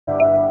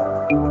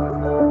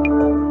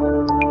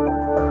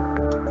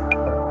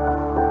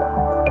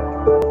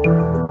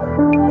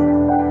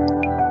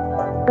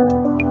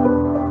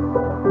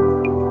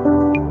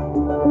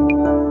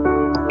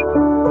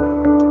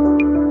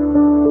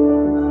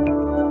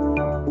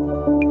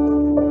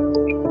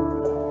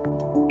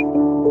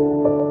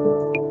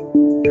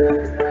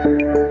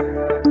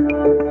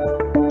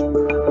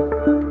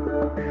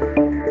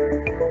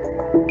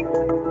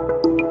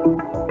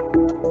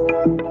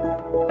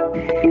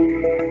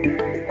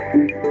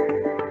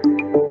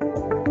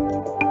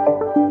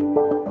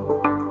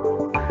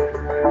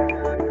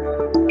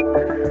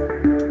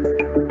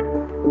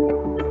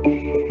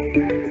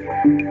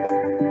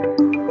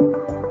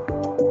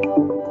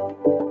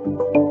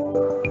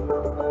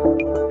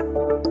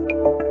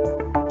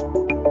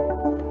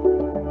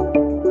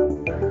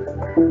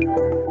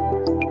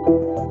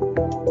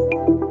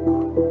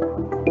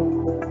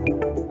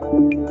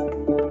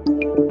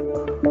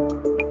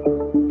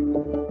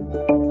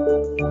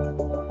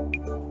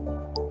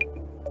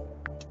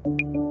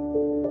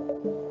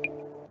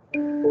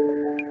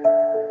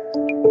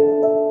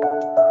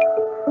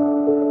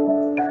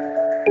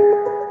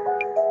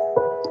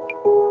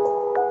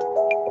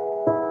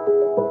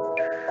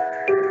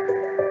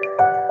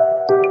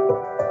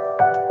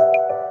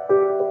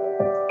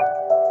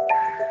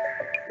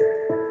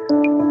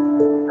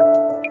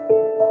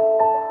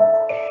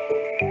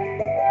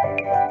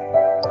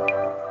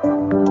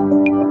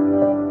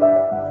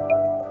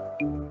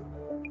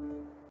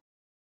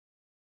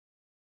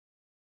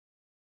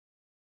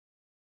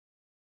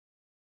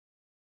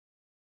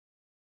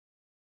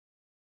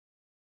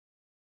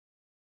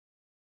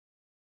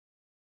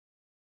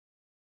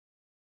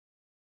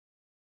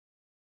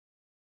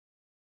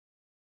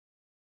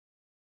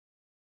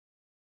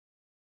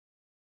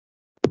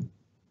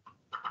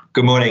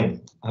Good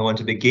morning. I want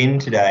to begin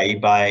today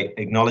by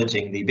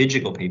acknowledging the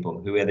Bidjigal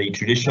people, who are the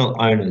traditional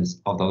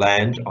owners of the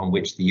land on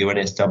which the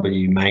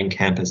UNSW main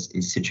campus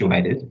is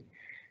situated,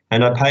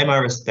 and I pay my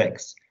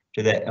respects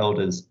to their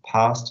elders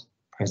past,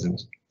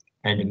 present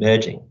and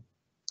emerging.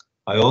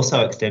 I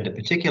also extend a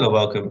particular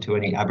welcome to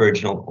any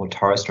Aboriginal or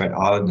Torres Strait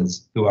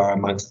Islanders who are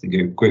amongst the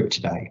group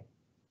today.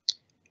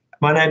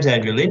 My name's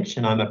Andrew Lynch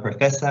and I'm a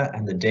Professor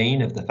and the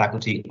Dean of the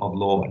Faculty of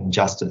Law and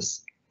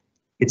Justice.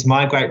 It's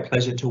my great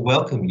pleasure to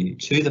welcome you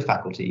to the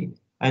faculty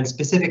and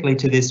specifically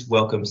to this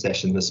welcome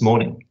session this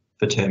morning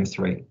for Term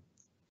 3.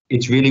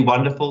 It's really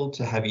wonderful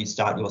to have you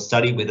start your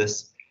study with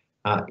us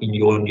in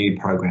your new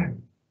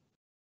program.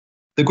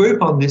 The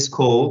group on this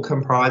call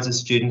comprises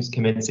students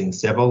commencing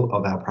several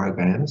of our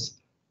programs,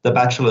 the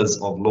Bachelors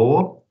of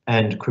Law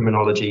and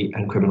Criminology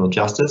and Criminal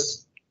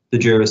Justice, the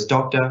Juris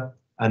Doctor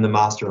and the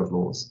Master of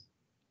Laws.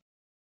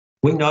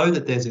 We know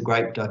that there's a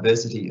great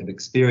diversity of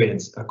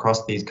experience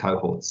across these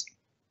cohorts,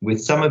 with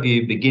some of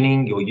you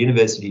beginning your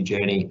university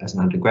journey as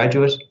an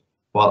undergraduate,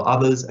 while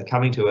others are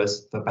coming to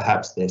us for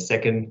perhaps their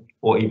second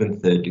or even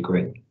third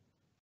degree.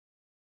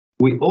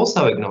 We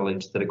also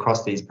acknowledge that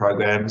across these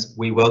programs,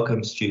 we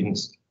welcome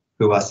students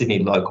who are Sydney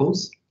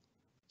locals,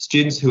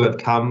 students who have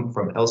come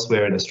from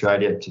elsewhere in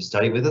Australia to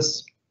study with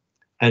us,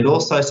 and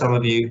also some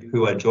of you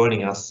who are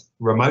joining us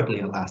remotely,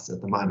 alas,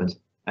 at the moment,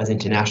 as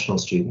international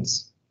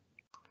students.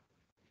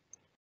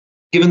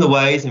 Given the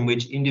ways in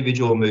which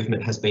individual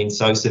movement has been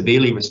so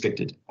severely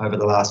restricted over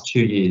the last 2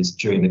 years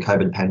during the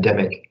COVID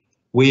pandemic,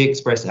 we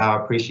express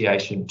our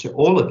appreciation to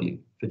all of you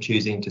for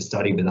choosing to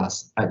study with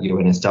us at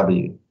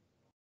UNSW,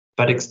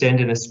 but extend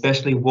an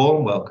especially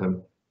warm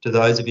welcome to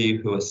those of you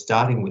who are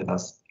starting with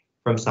us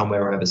from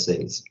somewhere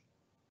overseas.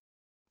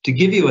 To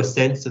give you a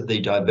sense of the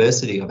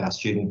diversity of our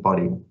student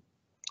body,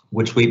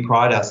 which we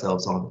pride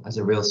ourselves on as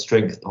a real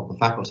strength of the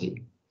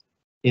faculty,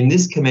 in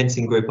this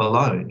commencing group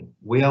alone,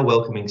 we are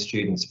welcoming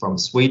students from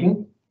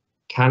Sweden,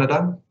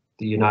 Canada,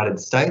 the United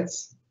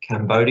States,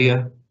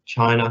 Cambodia,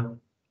 China,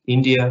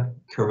 India,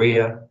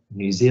 Korea,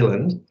 New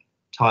Zealand,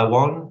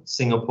 Taiwan,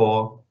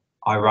 Singapore,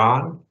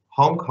 Iran,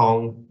 Hong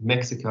Kong,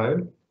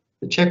 Mexico,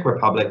 the Czech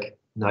Republic,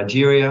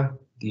 Nigeria,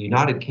 the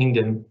United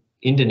Kingdom,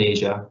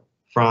 Indonesia,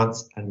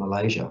 France and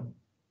Malaysia.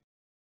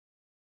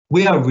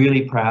 We are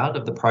really proud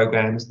of the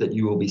programs that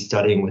you will be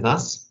studying with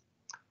us.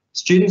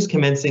 Students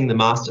commencing the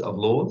Master of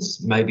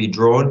Laws may be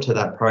drawn to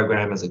that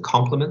program as a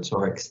complement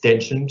or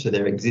extension to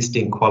their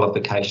existing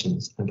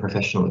qualifications and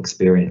professional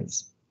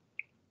experience.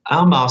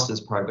 Our Master's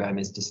program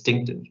is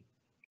distinctive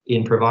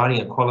in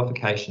providing a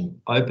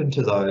qualification open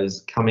to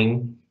those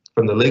coming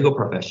from the legal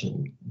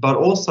profession, but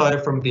also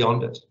from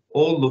beyond it,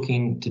 all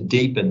looking to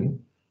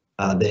deepen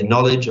their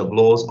knowledge of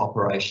law's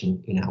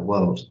operation in our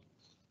world.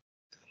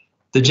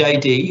 The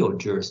JD, or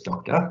Juris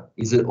Doctor,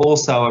 is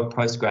also a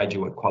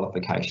postgraduate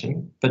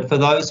qualification, but for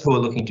those who are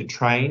looking to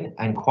train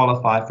and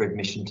qualify for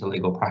admission to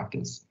legal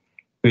practice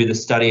through the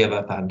study of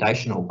our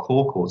foundational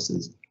core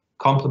courses,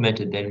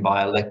 complemented then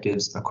by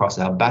electives across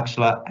our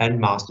Bachelor and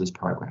Master's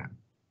program.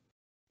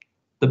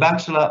 The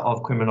Bachelor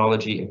of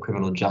Criminology and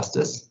Criminal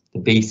Justice,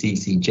 the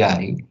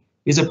BCCJ,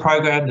 is a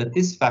program that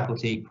this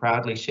faculty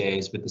proudly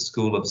shares with the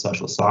School of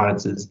Social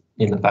Sciences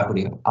in the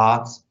Faculty of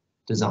Arts,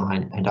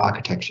 Design and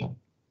Architecture.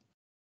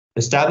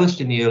 Established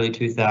in the early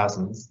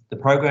 2000s, the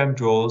program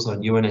draws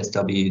on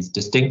UNSW's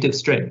distinctive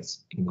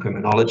strengths in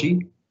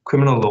criminology,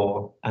 criminal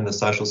law and the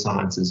social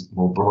sciences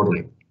more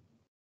broadly.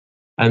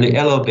 And the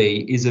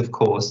LLB is of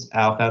course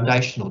our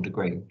foundational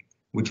degree,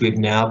 which we've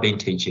now been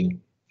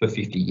teaching for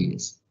 50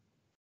 years.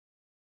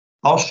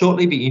 I'll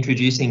shortly be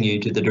introducing you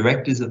to the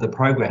directors of the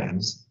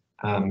programs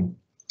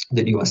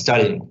that you are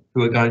studying,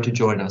 who are going to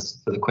join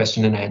us for the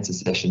question and answer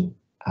session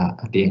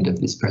at the end of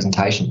this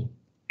presentation.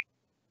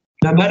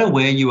 No matter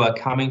where you are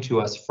coming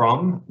to us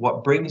from,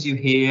 what brings you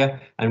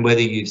here, and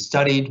whether you've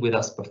studied with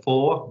us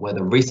before,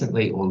 whether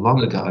recently or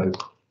long ago,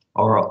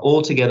 or are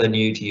altogether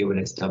new to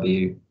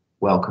UNSW,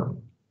 welcome.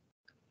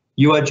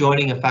 You are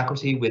joining a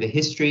faculty with a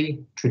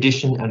history,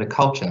 tradition and a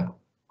culture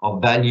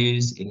of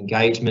values,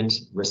 engagement,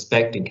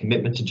 respect and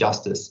commitment to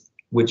justice,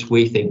 which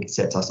we think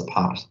sets us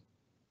apart.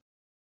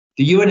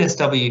 The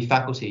UNSW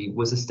faculty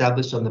was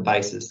established on the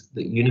basis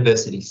that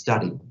university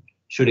study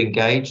should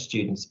engage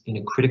students in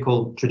a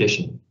critical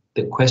tradition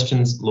that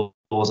questions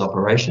law's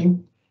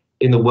operation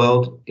in the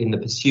world in the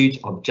pursuit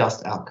of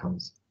just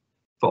outcomes,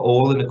 for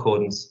all in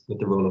accordance with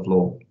the rule of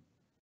law.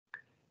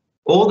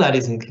 All that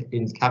is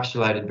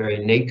encapsulated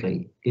very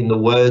neatly in the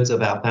words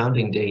of our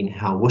founding dean,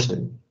 Hal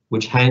Wooten,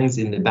 which hangs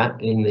in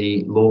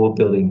the law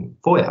building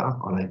foyer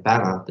on a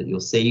banner that you'll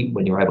see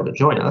when you're able to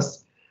join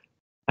us.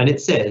 And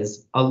it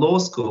says, a law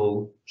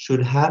school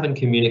should have and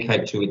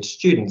communicate to its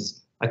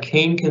students a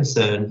keen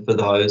concern for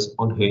those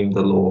on whom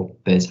the law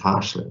bears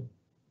harshly.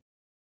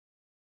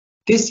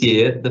 This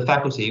year, the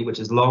faculty, which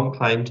has long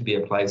claimed to be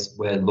a place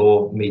where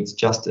law meets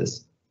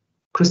justice,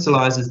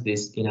 crystallises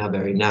this in our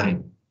very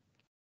name,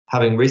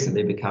 having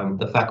recently become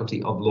the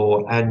Faculty of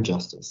Law and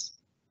Justice.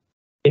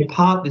 In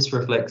part, this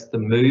reflects the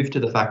move to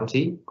the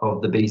faculty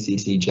of the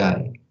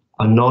BCCJ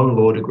a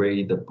non-law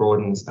degree that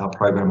broadens our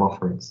program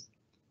offerings.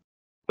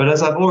 But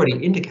as I've already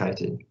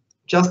indicated,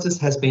 justice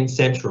has been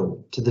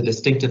central to the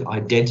distinctive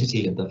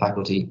identity of the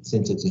faculty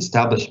since its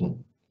establishment,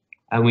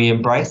 and we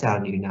embrace our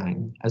new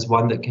name as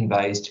one that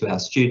conveys to our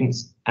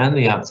students and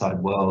the outside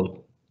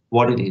world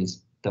what it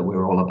is that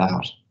we're all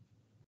about.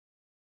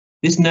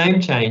 This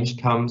name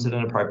change comes at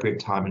an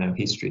appropriate time in our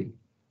history,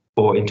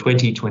 for in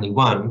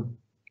 2021,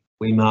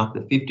 we mark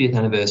the 50th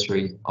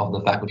anniversary of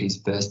the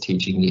faculty's first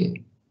teaching year,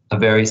 a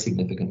very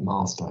significant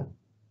milestone.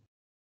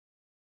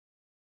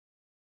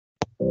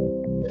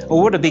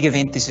 Well, what a big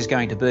event this is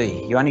going to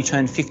be. You only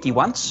turn 50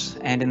 once,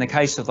 and in the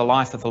case of the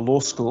life of a law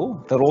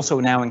school that also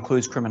now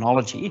includes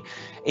criminology,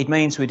 it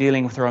means we're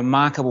dealing with a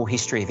remarkable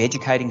history of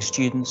educating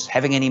students,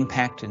 having an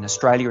impact in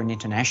Australia and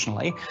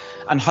internationally,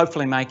 and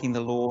hopefully making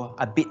the law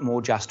a bit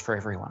more just for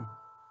everyone.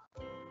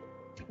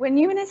 When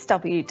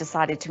UNSW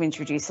decided to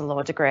introduce a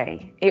law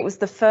degree, it was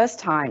the first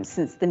time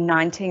since the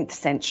 19th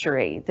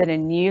century that a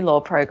new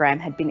law program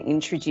had been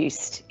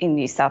introduced in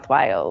New South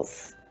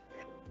Wales.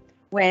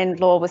 When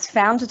law was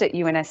founded at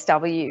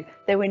UNSW,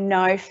 there were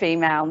no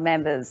female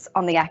members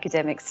on the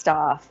academic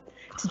staff.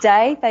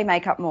 Today, they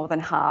make up more than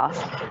half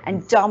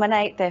and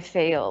dominate their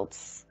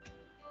fields.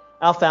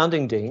 Our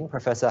founding dean,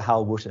 Professor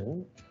Hal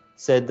Wooten,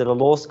 said that a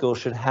law school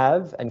should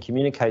have and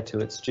communicate to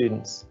its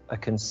students a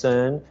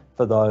concern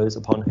for those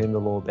upon whom the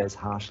law bears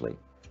harshly.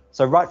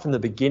 So right from the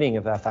beginning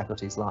of our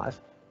faculty's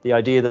life, the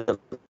idea that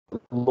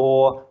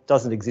law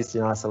doesn't exist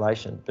in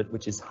isolation, but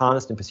which is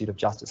harnessed in pursuit of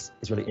justice,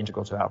 is really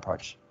integral to our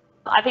approach.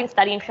 I've been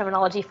studying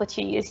criminology for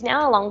 2 years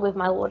now, along with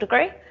my law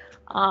degree,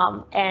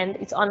 and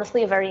it's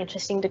honestly a very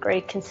interesting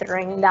degree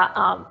considering that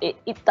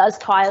it does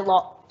tie a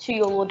lot to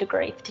your law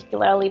degree,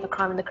 particularly the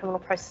crime and the criminal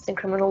process and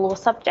criminal law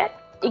subject.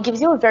 It gives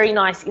you a very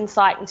nice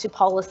insight into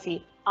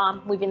policy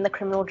within the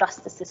criminal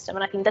justice system,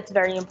 and I think that's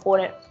very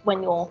important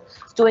when you're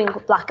doing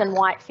black and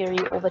white theory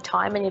all the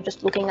time and you're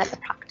just looking at the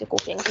practical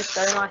things. It's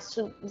very nice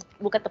to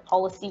look at the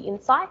policy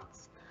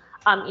insights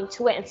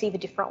into it and see the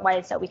different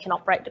ways that we can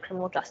operate the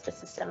criminal justice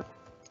system.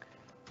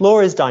 Law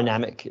is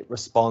dynamic. It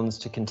responds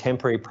to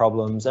contemporary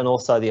problems and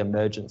also the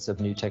emergence of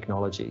new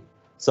technology.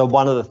 So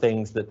one of the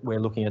things that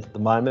we're looking at the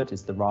moment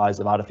is the rise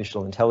of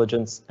artificial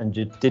intelligence and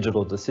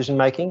digital decision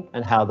making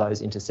and how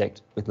those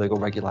intersect with legal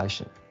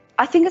regulation.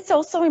 I think it's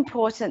also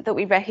important that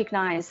we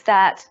recognise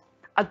that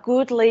a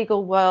good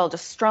legal world, a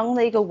strong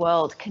legal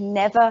world can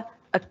never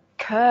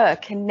occur,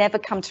 can never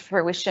come to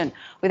fruition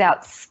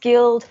without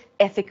skilled,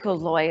 ethical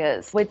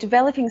lawyers. We're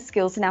developing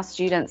skills in our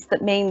students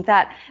that mean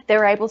that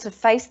they're able to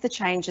face the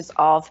changes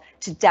of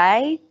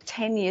today,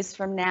 10 years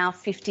from now,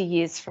 50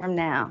 years from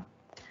now.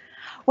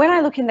 When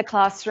I look in the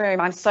classroom,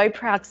 I'm so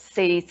proud to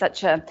see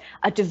such a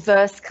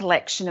diverse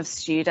collection of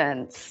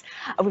students.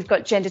 We've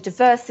got gender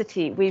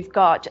diversity, we've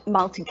got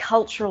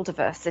multicultural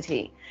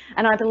diversity,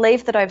 and I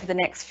believe that over the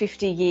next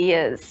 50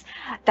 years,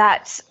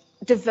 that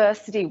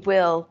diversity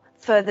will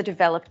further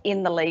develop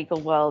in the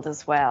legal world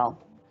as well.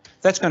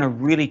 That's going to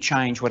really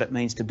change what it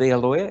means to be a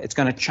lawyer. It's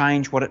going to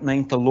change what it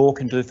means the law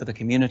can do for the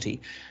community.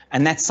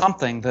 And that's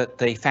something that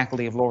the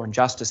Faculty of Law and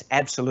Justice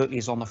absolutely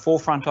is on the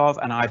forefront of,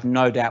 and I've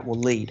no doubt will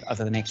lead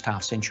over the next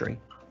half century.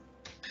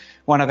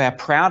 One of our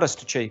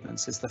proudest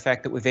achievements is the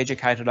fact that we've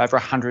educated over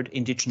 100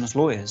 Indigenous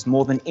lawyers,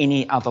 more than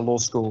any other law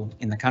school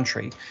in the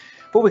country.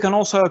 But we can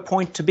also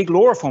point to big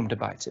law reform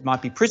debates. It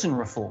might be prison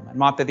reform. It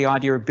might be the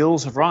idea of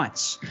bills of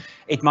rights.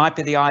 It might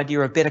be the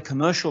idea of better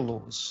commercial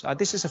laws.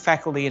 This is a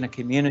faculty in a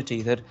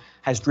community that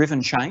has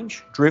driven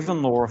change,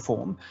 driven law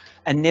reform,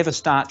 and never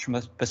starts from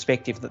a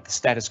perspective that the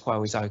status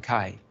quo is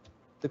okay.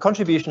 The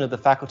contribution of the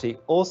faculty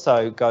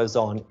also goes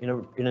on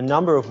in a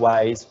number of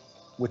ways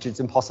which is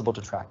impossible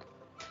to track.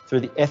 Through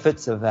the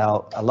efforts of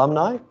our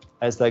alumni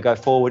as they go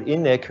forward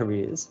in their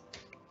careers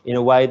in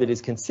a way that is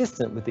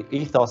consistent with the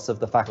ethos of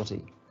the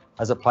faculty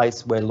as a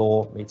place where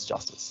law meets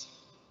justice.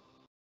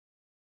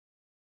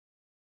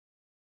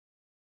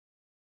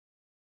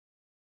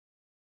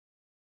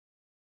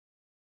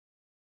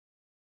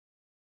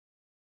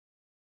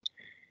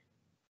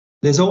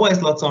 There's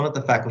always lots on at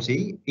the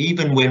faculty,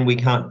 even when we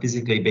can't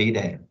physically be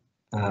there.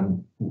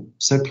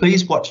 So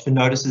please watch for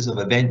notices of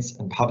events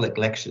and public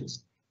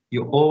lectures.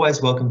 You're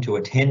always welcome to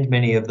attend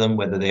many of them,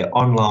 whether they're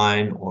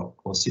online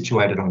or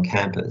situated on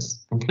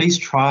campus. And please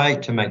try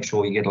to make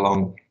sure you get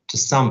along to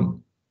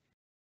some.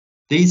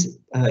 These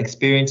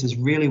experiences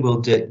really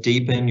will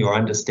deepen your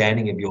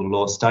understanding of your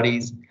law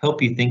studies,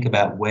 help you think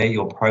about where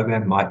your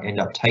program might end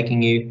up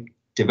taking you,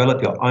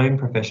 develop your own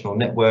professional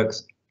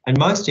networks, and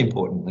most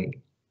importantly,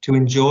 to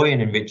enjoy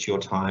and enrich your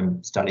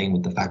time studying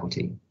with the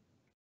faculty.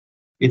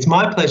 It's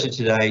my pleasure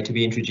today to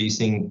be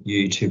introducing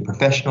you to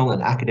professional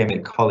and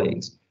academic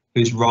colleagues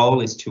whose role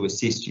is to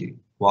assist you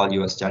while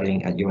you are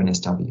studying at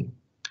UNSW.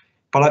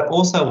 But I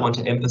also want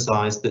to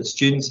emphasise that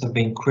students have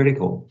been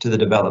critical to the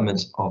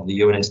development of the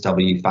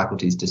UNSW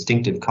faculty's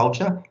distinctive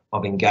culture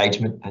of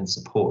engagement and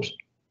support.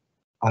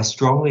 I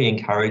strongly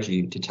encourage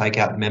you to take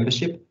out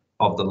membership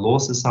of the Law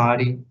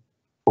Society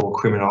or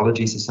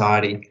Criminology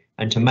Society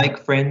and to make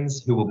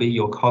friends who will be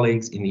your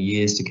colleagues in the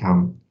years to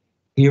come.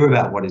 Hear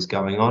about what is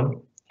going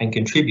on and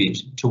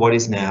contribute to what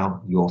is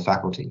now your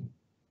faculty.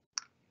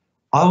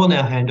 I will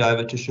now hand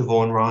over to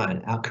Siobhan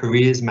Ryan, our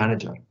Careers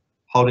Manager,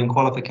 holding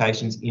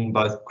qualifications in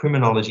both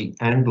criminology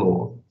and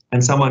law,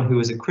 and someone who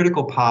is a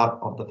critical part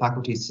of the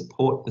faculty's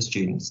support for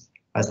students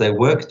as they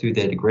work through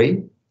their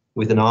degree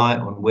with an eye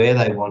on where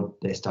they want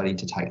their study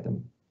to take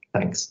them.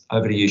 Thanks.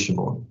 Over to you,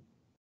 Siobhan.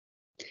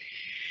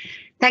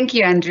 Thank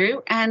you,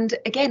 Andrew, and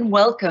again,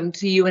 welcome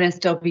to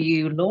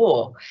UNSW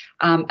Law.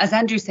 As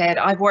Andrew said,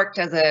 I've worked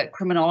as a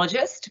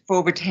criminologist for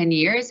over 10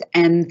 years,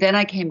 and then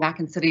I came back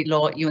and studied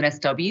law at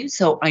UNSW,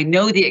 so I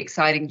know the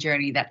exciting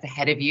journey that's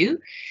ahead of you.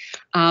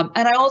 And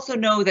I also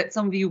know that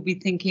some of you will be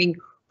thinking,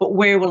 but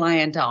where will I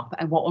end up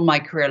and what will my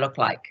career look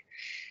like?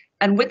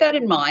 And with that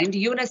in mind,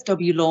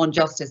 UNSW Law and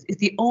Justice is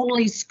the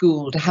only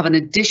school to have an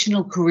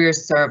additional career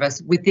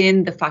service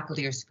within the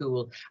faculty or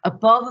school,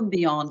 above and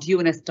beyond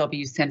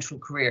UNSW Central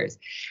Careers.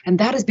 And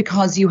that is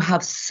because you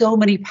have so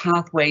many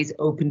pathways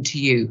open to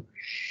you.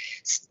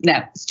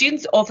 Now,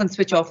 students often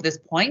switch off at this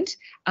point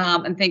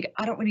and think,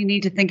 I don't really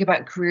need to think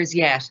about careers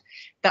yet.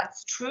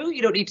 That's true,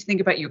 you don't need to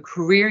think about your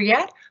career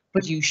yet,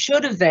 but you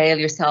should avail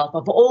yourself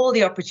of all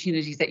the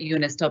opportunities at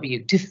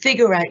UNSW to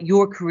figure out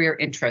your career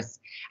interests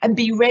and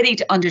be ready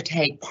to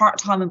undertake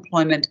part-time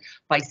employment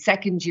by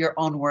second year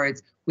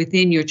onwards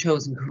within your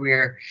chosen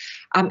career,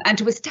 and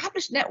to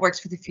establish networks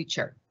for the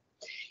future.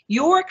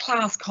 Your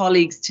class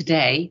colleagues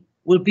today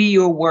will be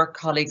your work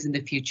colleagues in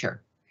the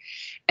future.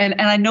 And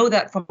I know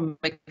that from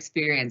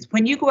experience.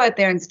 When you go out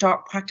there and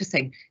start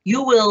practicing,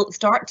 you will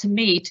start to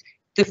meet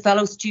the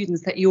fellow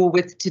students that you're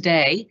with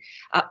today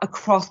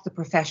across the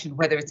profession,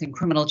 whether it's in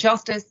criminal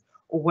justice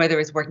or whether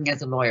it's working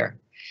as a lawyer.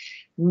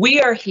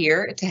 We are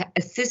here to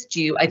assist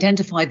you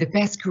identify the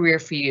best career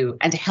for you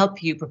and to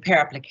help you prepare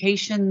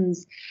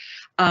applications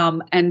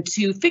and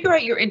to figure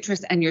out your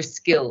interests and your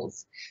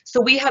skills. So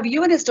we have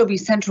UNSW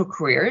Central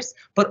Careers,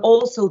 but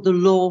also the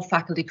Law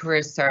Faculty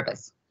Careers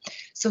Service.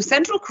 So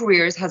Central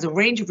Careers has a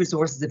range of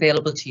resources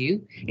available to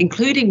you,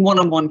 including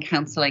one-on-one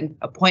counselling,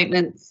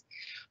 appointments,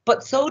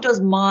 but so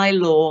does My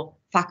Law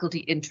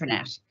Faculty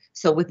Intranet.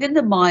 So within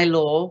the My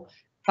Law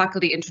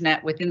Faculty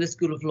Intranet within the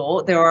School of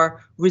Law, there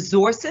are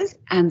resources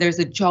and there's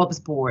a jobs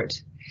board.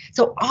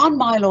 So on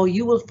My Law,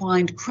 you will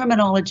find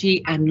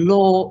criminology and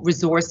law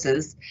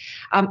resources,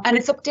 and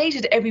it's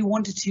updated every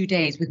 1 to 2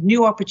 days with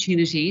new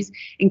opportunities,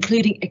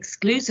 including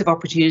exclusive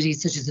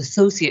opportunities such as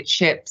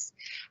associateships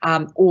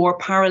or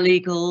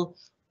paralegal,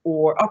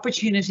 or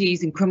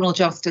opportunities in criminal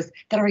justice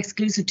that are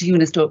exclusive to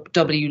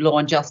UNSW Law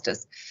and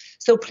Justice.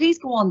 So please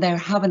go on there,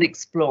 have an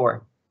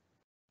explore.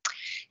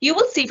 You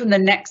will see from the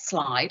next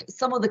slide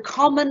some of the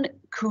common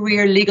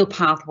career legal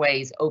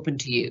pathways open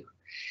to you.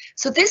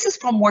 So this is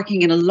from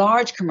working in a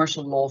large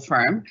commercial law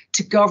firm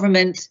to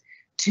government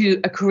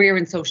to a career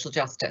in social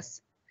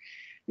justice.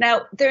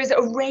 Now, there's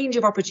a range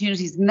of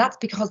opportunities, and that's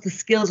because the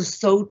skills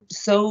are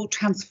so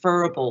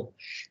transferable.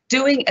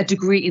 Doing a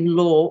degree in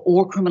law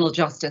or criminal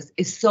justice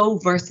is so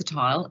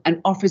versatile and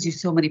offers you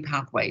so many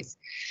pathways.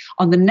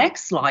 On the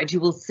next slide, you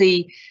will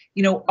see,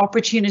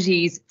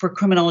 opportunities for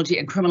criminology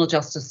and criminal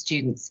justice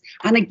students.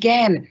 And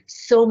again,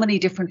 so many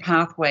different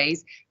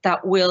pathways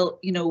that will,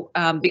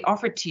 be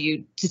offered to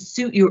you to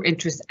suit your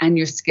interests and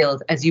your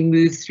skills as you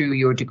move through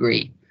your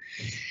degree.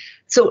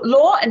 So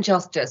law and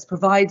justice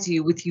provides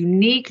you with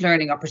unique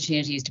learning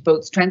opportunities to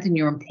both strengthen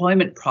your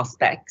employment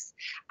prospects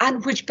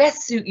and which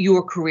best suit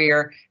your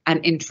career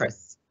and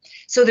interests.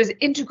 So there's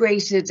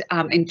integrated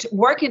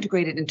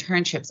work-integrated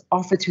internships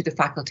offered through the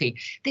faculty.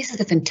 This is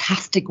a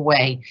fantastic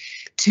way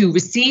to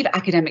receive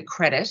academic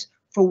credit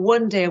for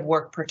 1 day of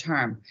work per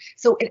term.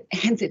 So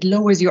hence it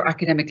lowers your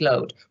academic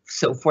load.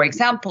 So for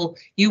example,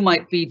 you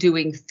might be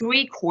doing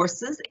 3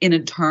 courses in a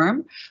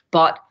term,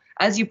 but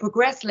as you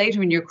progress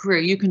later in your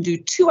career, you can do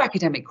 2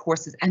 academic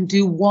courses and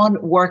do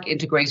 1 work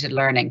integrated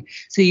learning.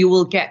 So you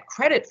will get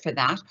credit for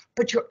that,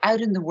 but you're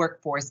out in the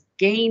workforce,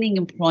 gaining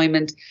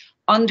employment,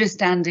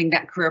 understanding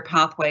that career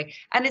pathway.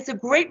 And it's a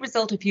great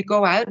result if you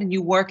go out and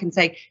you work and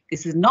say,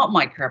 this is not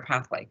my career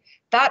pathway.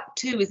 That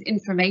too is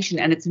information,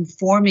 and it's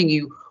informing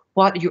you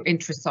what your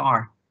interests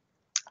are.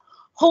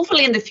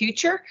 Hopefully in the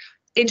future,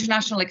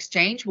 international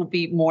exchange will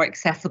be more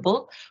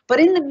accessible. But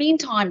in the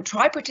meantime,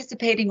 try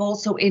participating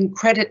also in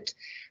credit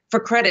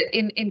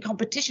in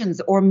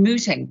competitions or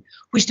mooting,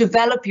 which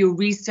develop your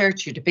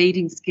research, your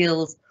debating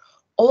skills.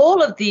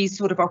 All of these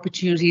sort of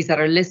opportunities that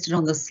are listed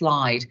on the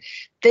slide,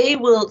 they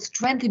will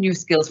strengthen your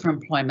skills for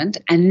employment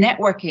and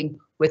networking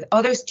with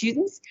other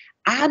students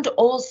and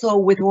also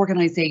with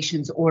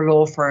organizations or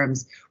law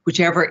firms,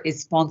 whichever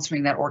is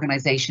sponsoring that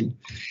organization.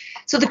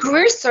 So the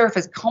career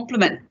service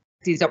complements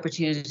these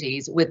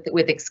opportunities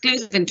with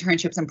exclusive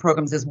internships and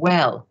programs as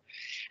well.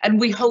 And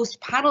we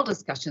host panel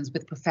discussions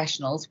with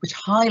professionals which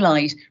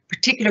highlight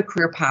particular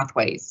career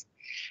pathways,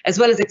 as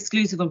well as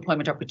exclusive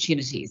employment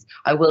opportunities.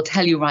 I will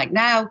tell you right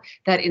now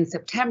that in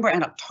September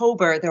and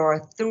October, there are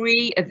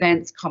 3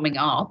 events coming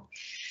up.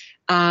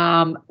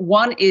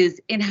 One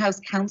is in-house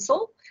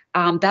counsel,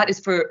 That is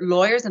for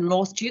lawyers and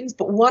law students,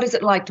 but what is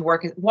it like to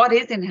work? What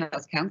is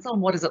in-house counsel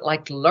and what is it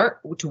like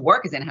to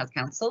work as in-house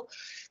counsel?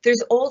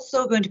 There's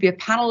also going to be a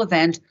panel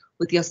event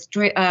with the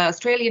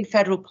Australian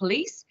Federal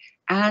Police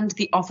and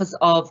the Office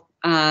of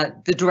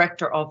the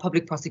Director of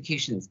Public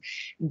Prosecutions.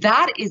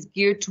 That is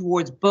geared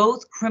towards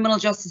both criminal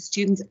justice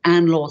students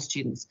and law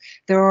students.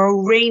 There are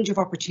a range of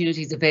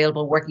opportunities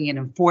available working in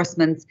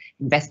enforcement,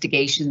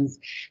 investigations.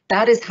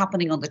 That is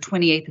happening on the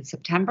 28th of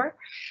September.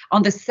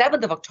 On the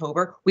 7th of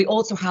October, we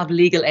also have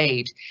legal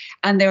aid.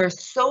 And there are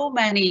so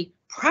many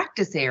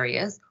practice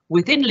areas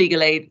within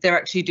legal aid, they're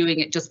actually doing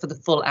it just for the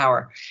full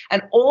hour.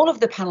 And all of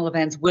the panel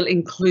events will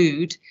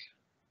include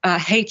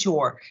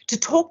HR to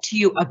talk to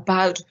you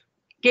about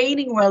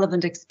gaining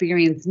relevant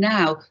experience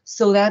now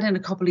so that in a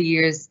couple of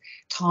years'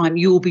 time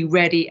you will be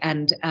ready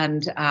and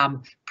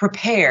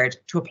prepared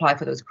to apply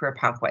for those career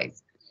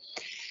pathways.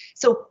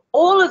 So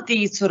all of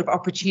these sort of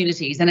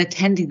opportunities and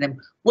attending them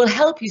will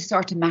help you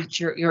start to match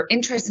your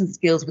interests and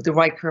skills with the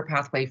right career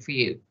pathway for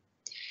you.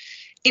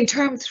 In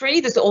term 3,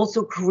 there's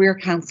also career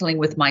counselling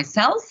with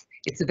myself.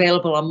 It's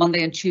available on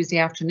Monday and Tuesday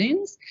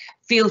afternoons.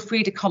 Feel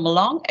free to come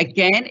along.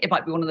 Again, it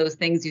might be one of those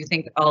things you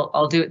think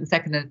I'll do it in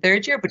second and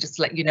third year, but just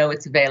to let you know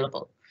it's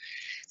available.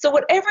 So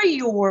whatever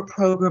your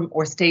program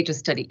or stage of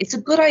study, it's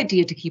a good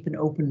idea to keep an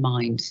open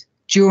mind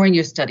during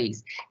your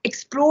studies.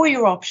 Explore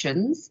your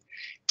options.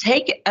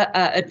 Take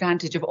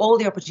advantage of all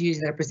the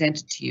opportunities that are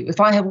presented to you. If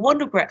I have one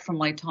regret from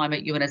my time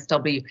at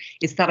UNSW,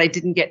 it's that I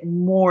didn't get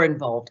more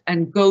involved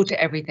and go to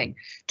everything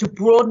to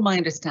broaden my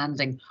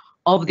understanding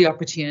of the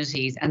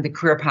opportunities and the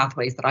career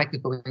pathways that I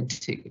could go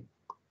into.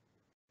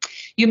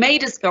 You may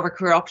discover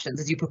career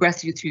options as you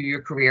progress through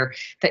your career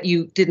that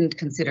you didn't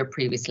consider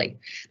previously.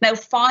 Now,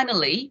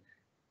 finally,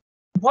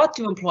 what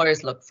do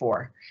employers look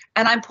for?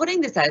 And I'm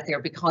putting this out there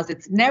because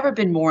it's never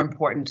been more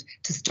important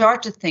to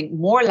start to think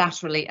more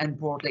laterally and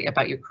broadly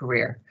about your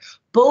career.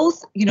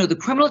 Both, the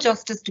criminal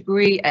justice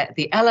degree,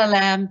 the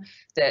LLM,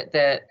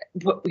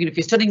 if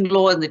you're studying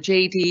law in the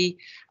JD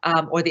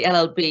or the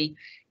LLB,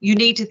 you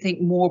need to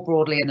think more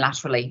broadly and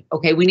laterally.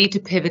 Okay, we need to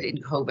pivot in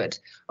COVID.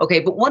 Okay,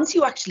 but once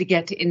you actually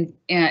get to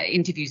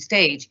interview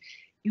stage,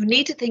 you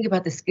need to think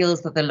about the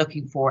skills that they're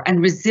looking for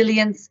and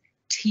resilience,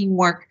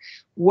 teamwork,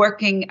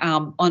 working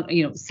on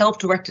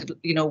self-directed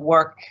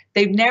work.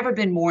 They've never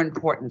been more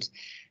important.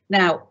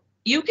 Now,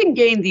 you can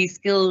gain these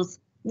skills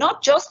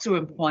not just through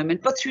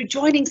employment, but through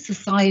joining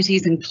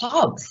societies and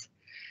clubs.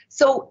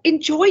 So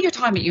enjoy your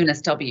time at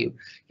UNSW.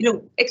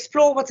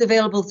 Explore what's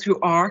available through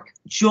ARC.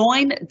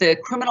 Join the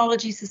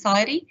Criminology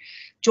Society.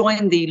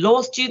 Join the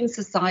Law Student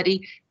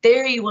Society.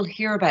 There you will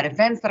hear about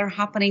events that are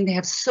happening. They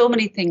have so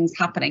many things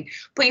happening,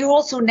 but you're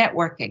also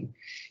networking.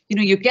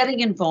 You're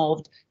getting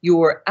involved,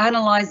 you're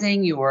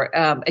analysing, you're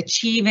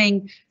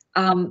achieving,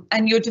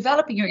 and you're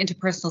developing your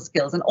interpersonal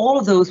skills, and all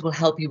of those will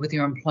help you with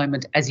your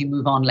employment as you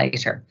move on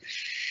later.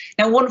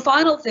 Now, one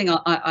final thing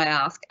I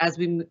ask, as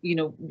we,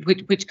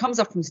 which comes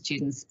up from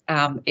students,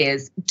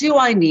 is, do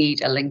I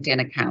need a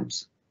LinkedIn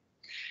account?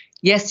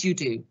 Yes, you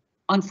do.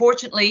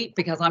 Unfortunately,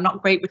 because I'm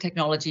not great with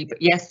technology,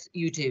 but yes,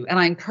 you do. And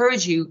I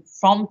encourage you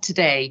from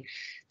today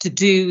to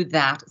do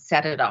that,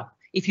 set it up.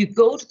 If you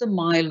go to the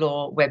My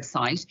Law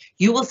website,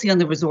 you will see on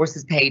the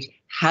resources page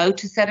how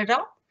to set it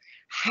up,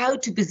 how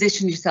to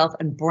position yourself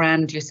and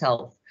brand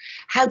yourself,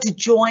 how to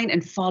join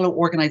and follow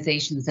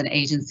organizations and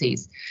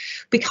agencies,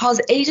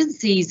 because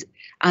agencies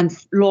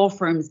and law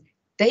firms,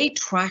 they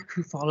track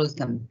who follows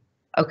them.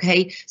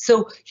 OK,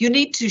 so you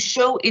need to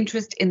show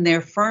interest in their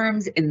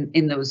firms,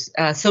 in those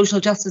social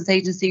justice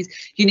agencies.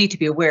 You need to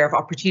be aware of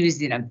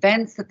opportunities and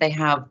events that they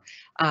have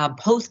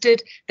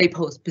posted. They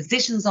post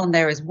positions on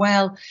there as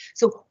well.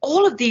 So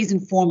all of these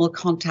informal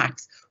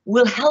contacts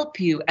will help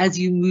you as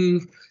you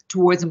move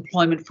towards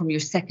employment from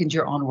your second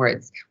year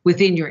onwards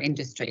within your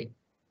industry.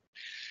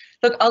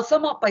 Look, I'll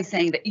sum up by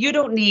saying that you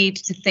don't need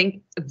to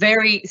think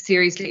very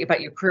seriously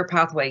about your career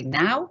pathway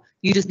now.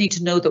 You just need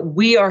to know that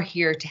we are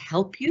here to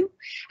help you,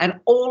 and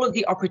all of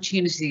the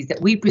opportunities that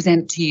we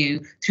present to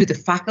you through the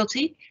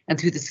faculty and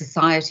through the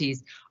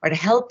societies are to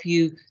help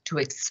you to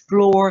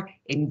explore,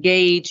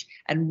 engage,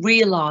 and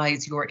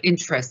realise your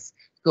interests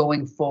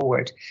going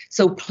forward.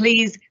 So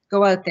please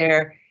go out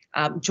there,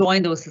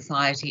 join those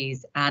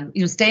societies, and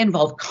stay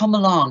involved. Come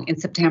along in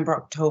September,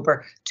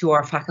 October to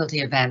our faculty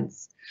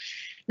events.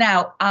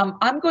 Now,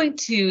 I'm going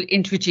to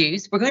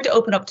introduce, we're going to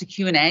open up to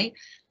Q&A.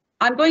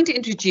 I'm going to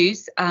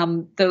introduce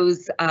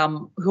those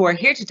who are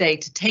here today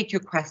to take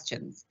your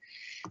questions.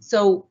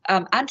 So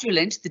Andrew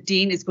Lynch, the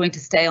Dean, is going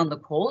to stay on the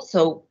call,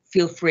 so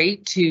feel free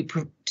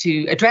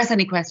to address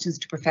any questions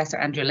to Professor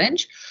Andrew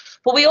Lynch.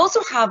 But we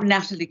also have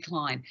Natalie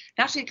Klein.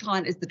 Natalie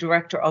Klein is the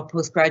Director of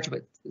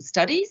Postgraduate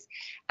Studies,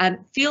 and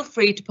feel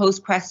free to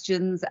post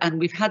questions, and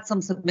we've had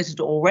some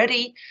submitted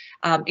already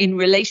in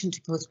relation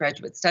to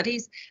postgraduate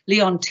studies.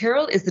 Leon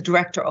Tyrrell is the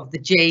Director of the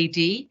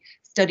JD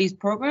Studies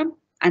Programme,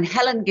 and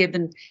Helen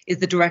Gibbon is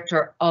the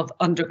Director of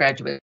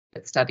Undergraduate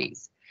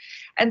Studies.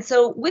 And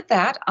so with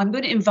that, I'm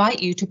going to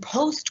invite you to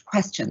post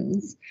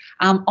questions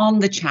on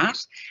the chat,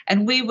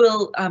 and we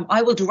will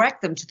I will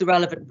direct them to the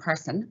relevant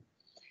person.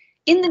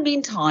 In the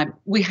meantime,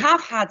 we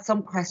have had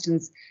some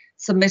questions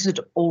submitted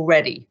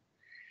already.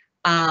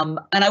 And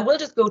I will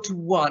just go to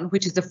one,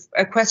 which is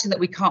a question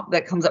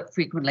that comes up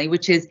frequently,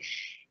 which is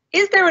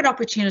there an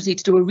opportunity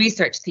to do a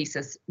research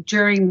thesis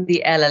during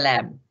the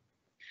LLM?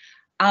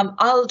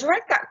 I'll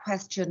direct that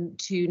question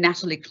to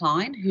Natalie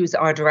Klein, who's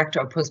our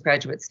Director of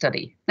Postgraduate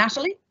Study.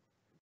 Natalie?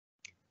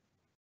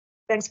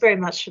 Thanks very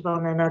much,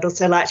 Siobhan, and I'd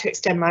also like to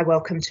extend my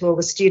welcome to all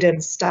the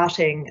students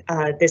starting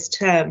this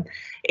term.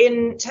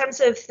 In terms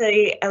of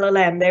the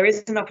LLM, there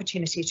is an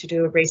opportunity to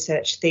do a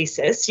research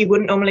thesis. You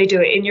wouldn't normally do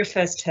it in your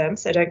first term,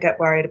 so don't get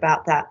worried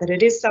about that, but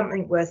it is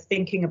something worth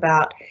thinking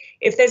about.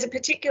 If there's a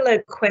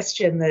particular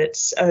question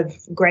that's of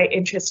great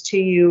interest to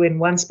you in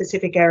one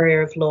specific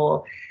area of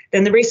law,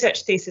 then the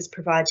research thesis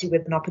provides you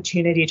with an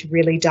opportunity to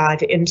really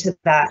dive into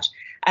that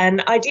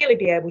and ideally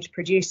be able to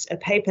produce a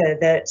paper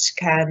that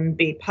can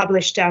be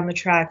published down the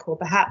track, or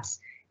perhaps,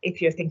 if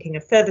you're thinking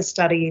of further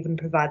study, even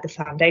provide the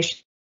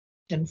foundation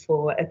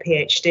for a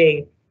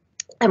PhD.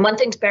 And one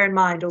thing to bear in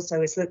mind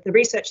also is that the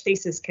research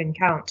thesis can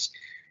count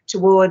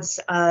towards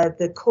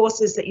the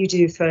courses that you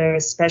do for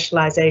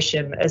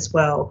specialisation as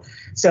well.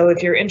 So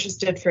if you're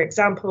interested, for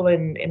example,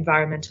 in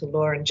environmental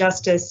law and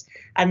justice,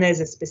 and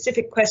there's a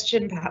specific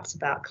question, perhaps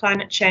about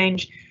climate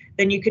change,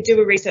 then you could do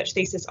a research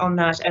thesis on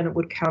that and it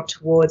would count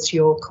towards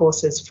your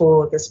courses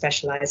for the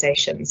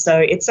specialisation. So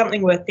it's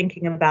something worth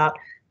thinking about.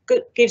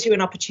 Gives you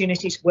an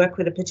opportunity to work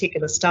with a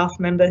particular staff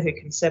member who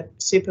can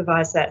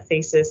supervise that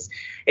thesis.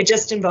 It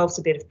just involves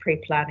a bit of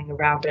pre-planning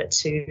around it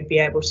to be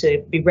able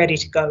to be ready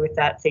to go with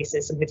that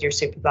thesis and with your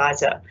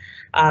supervisor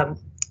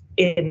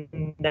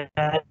in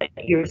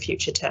your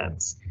future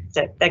terms.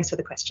 So thanks for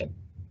the question.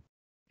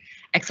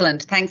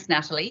 Excellent. Thanks,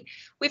 Natalie.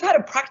 We've had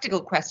a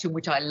practical question,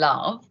 which I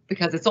love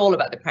because it's all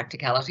about the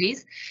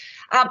practicalities.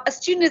 A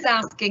student is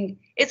asking,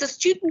 is a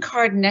student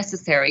card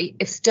necessary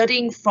if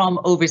studying from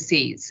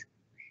overseas?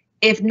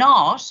 If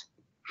not,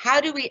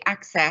 how do we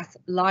access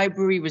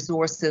library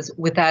resources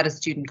without a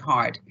student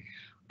card?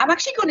 I'm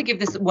actually going to give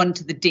this one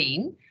to the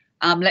Dean.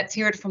 Let's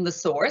hear it from the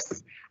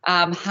source,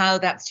 how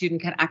that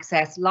student can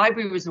access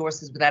library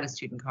resources without a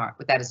student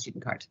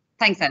card.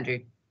 Thanks, Andrew.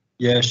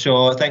 Yeah,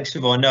 sure. Thanks,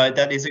 Siobhan. No,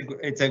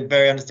 it's a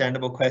very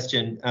understandable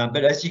question.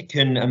 But as you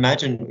can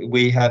imagine,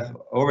 we have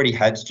already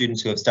had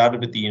students who have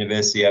started with the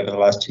university over the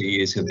last 2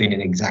 years who have been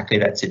in exactly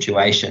that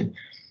situation.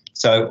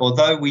 So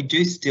although we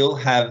do still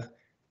have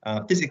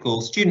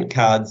physical student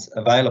cards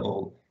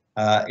available,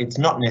 it's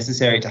not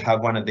necessary to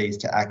have one of these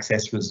to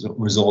access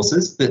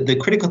resources. The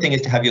critical thing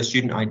is to have your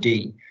student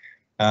ID.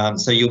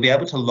 So you'll be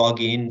able to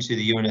log into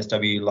the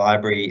UNSW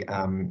library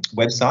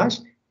website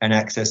and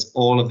access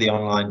all of the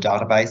online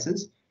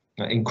databases.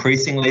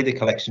 Increasingly, the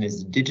collection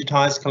is a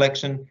digitised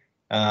collection,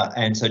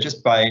 and so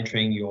just by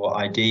entering your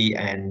ID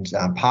and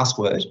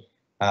password,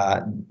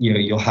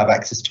 you'll have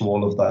access to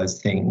all of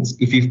those things.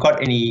 If you've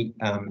got any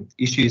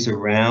issues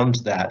around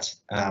that,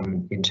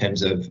 in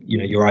terms of,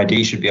 your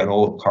ID should be on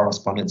all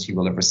correspondence you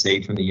will have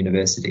received from the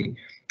university,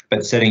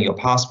 but setting your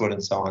password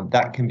and so on,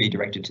 that can be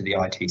directed to the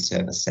IT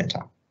Service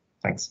Centre.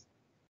 Thanks.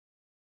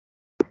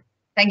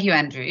 Thank you,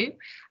 Andrew.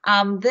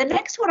 The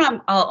next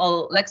one,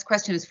 next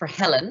question is for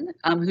Helen,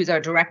 who's our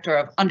Director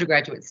of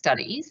Undergraduate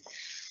Studies.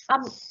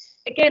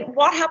 Again,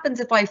 what happens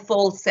if I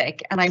fall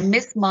sick and I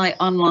miss my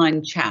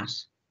online chat?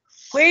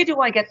 Where do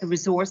I get the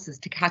resources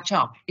to catch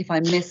up if I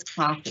miss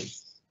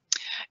classes?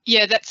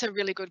 Yeah, that's a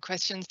really good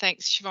question.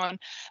 Thanks, Siobhan.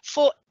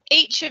 For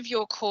each of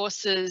your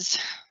courses,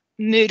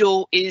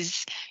 Moodle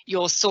is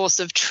your source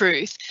of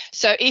truth.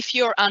 So if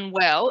you're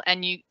unwell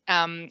and you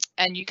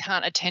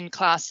can't attend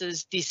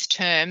classes this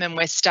term and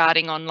we're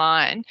starting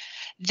online,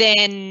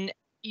 then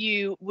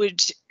you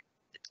would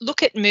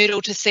look at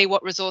Moodle to see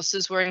what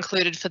resources were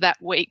included for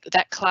that week,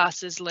 that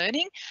class's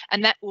learning,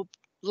 and that will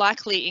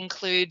likely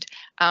include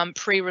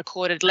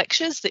pre-recorded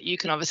lectures that you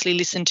can obviously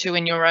listen to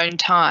in your own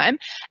time,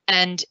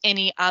 and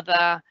any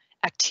other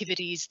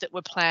activities that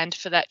were planned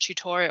for that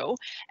tutorial.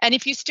 And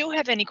if you still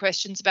have any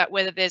questions about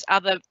whether there's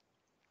other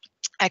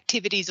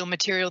activities or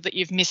material that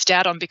you've missed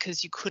out on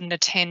because you couldn't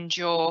attend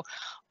your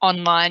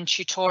online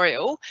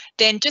tutorial,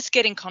 then just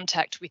get in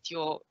contact with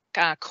your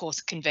course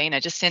convener.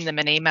 Just send them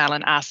an email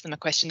and ask them a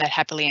question. They'd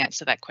happily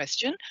answer that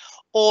question,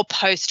 or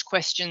post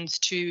questions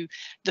to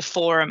the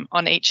forum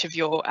on each of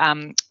your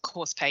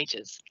course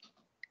pages.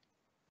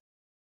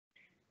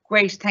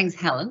 Great, thanks,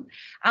 Helen.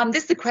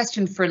 This is a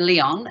question for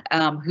Leon,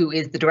 who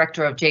is the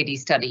Director of JD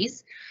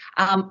Studies.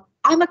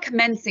 I'm a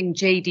commencing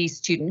JD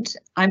student.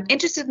 I'm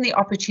interested in the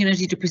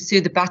opportunity to pursue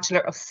the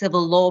Bachelor of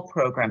Civil Law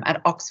programme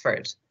at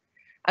Oxford.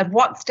 At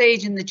what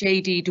stage in the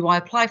JD do I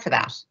apply for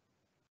that?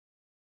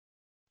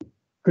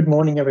 Good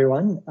morning,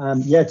 everyone.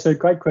 Yeah, it's a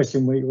great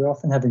question. We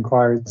often have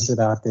inquiries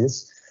about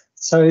this.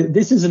 So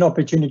this is an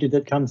opportunity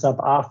that comes up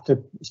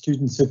after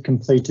students have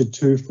completed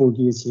 2 full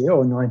years here,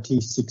 or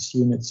 96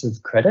 units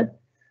of credit.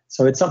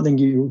 So it's something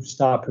you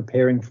start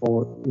preparing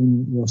for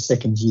in your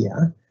second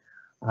year,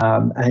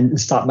 and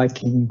start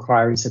making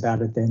inquiries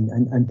about it then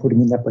and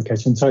putting in the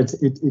application. So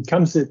it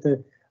comes at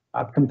the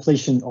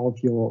completion of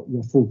your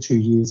full 2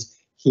 years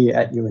here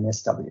at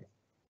UNSW.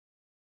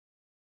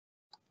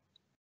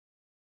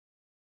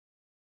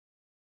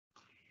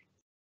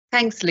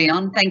 Thanks,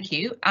 Leon. Thank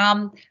you.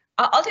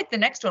 I'll take the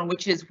next one,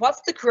 which is,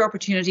 what's the career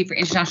opportunity for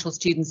international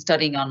students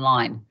studying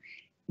online?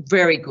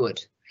 Very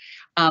good.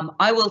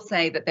 I will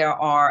say that there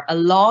are a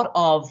lot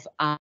of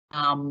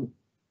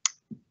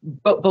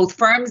both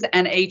firms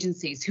and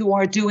agencies who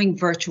are doing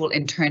virtual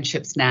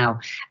internships now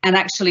and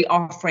actually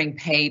offering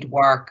paid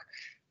work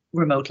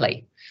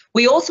remotely.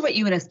 We also at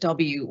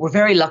UNSW were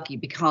very lucky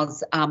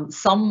because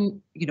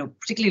some,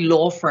 particularly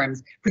law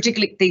firms,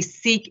 they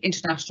seek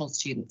international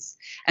students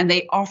and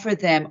they offer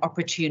them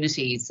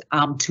opportunities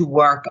to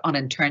work on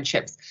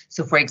internships.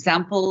 So, for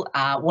example,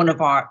 one of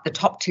the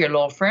top tier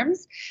law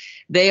firms,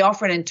 they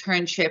offer an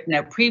internship.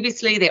 Now,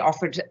 previously, they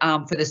offered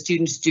for the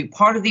students to do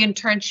part of the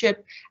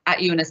internship at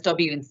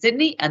UNSW in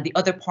Sydney, and the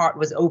other part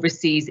was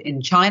overseas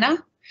in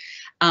China.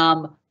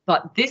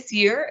 But this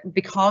year,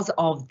 because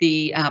of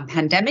the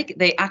pandemic,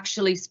 they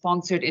actually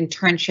sponsored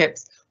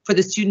internships for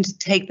the students to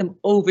take them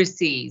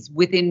overseas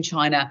within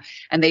China,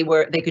 and they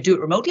could do it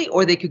remotely,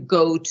 or they could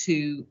go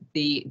to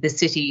the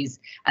cities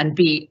and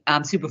be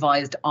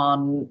supervised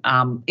on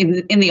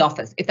in the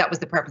office if that was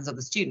the preference of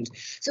the student.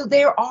 So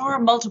there are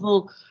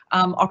multiple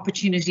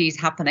opportunities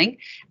happening,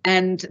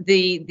 and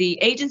the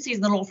agencies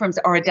and the law firms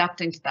are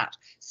adapting to that.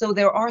 So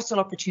there are still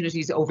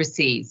opportunities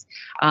overseas,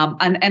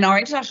 and our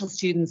international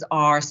students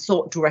are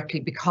sought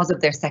directly because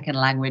of their second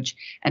language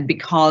and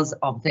because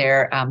of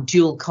their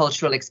dual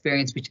cultural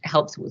experience, which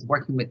helps with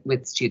working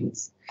with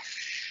students.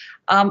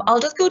 I'll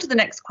just go to the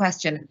next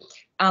question.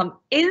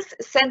 Is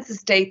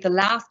census date the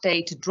last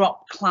day to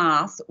drop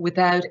class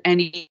without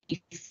any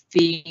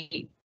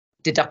fee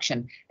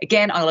deduction?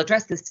 Again, I'll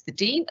address this to the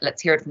Dean.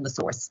 Let's hear it from the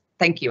source.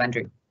 Thank you,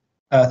 Andrew.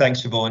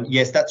 Thanks, Siobhan.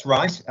 Yes, that's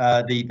right.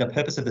 The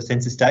purpose of the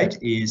census date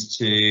is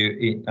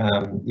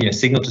to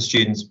signal to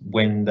students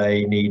when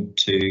they need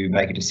to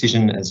make a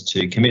decision as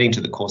to committing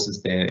to the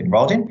courses they're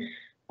enrolled in,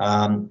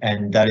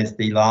 and that is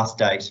the last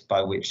date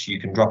by which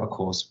you can drop a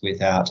course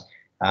without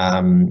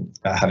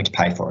having to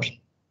pay for it.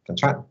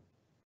 That's right.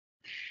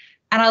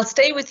 And I'll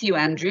stay with you,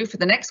 Andrew, for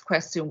the next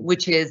question,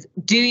 which is,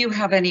 do you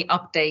have any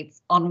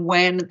updates on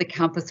when the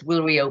campus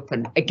will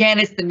reopen? Again,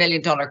 it's the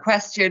million-dollar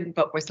question,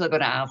 but we're still going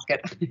to ask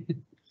it.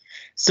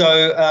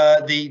 So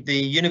the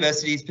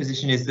university's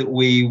position is that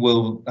we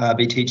will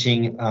be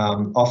teaching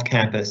off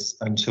campus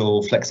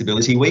until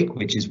Flexibility Week,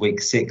 which is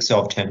week 6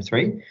 of term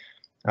 3.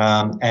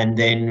 And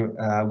then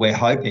we're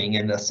hoping,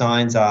 and the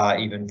signs are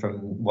even from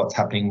what's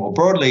happening more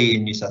broadly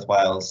in New South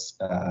Wales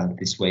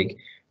this week,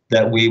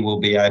 that we will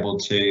be able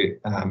to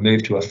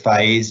move to a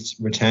phased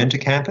return to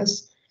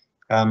campus.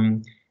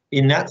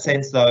 In that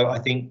sense, though, I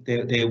think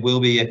there will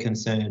be a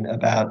concern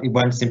about, it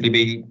won't simply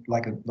be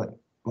like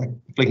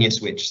flicking a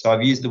switch. So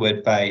I've used the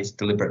word phased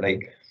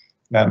deliberately.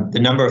 The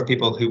number of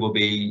people who will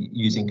be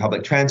using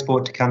public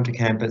transport to come to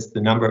campus, the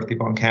number of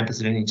people on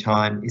campus at any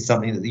time, is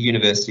something that the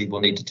university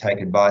will need to take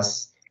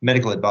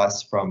medical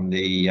advice from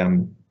the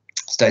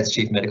state's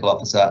chief medical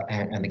officer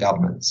and the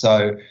government.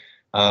 So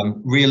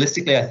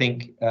realistically, I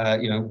think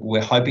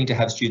we're hoping to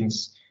have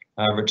students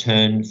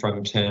return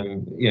from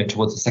term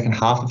towards the second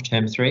half of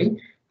term 3.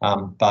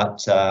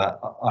 But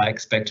I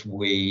expect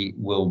we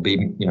will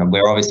be,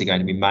 we're obviously going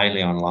to be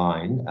mainly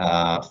online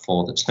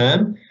for the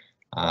term,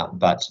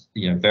 but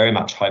very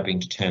much hoping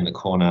to turn the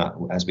corner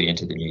as we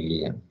enter the new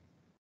year.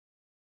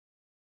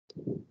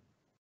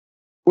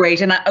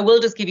 Great, and I will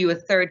just give you a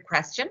third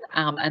question,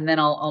 and then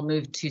I'll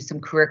move to some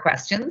career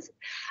questions.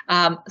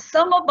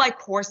 Some of my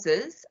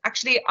courses,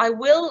 actually, I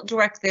will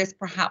direct this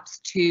perhaps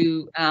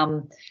to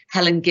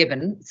Helen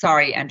Gibbon.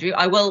 Sorry, Andrew.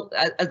 I will,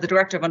 as the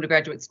Director of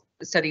Undergraduate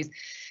Studies,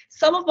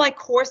 some of my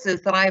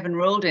courses that I have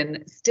enrolled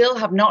in still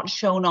have not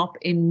shown up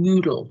in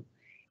Moodle.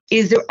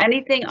 Is there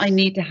anything I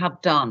need to have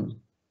done?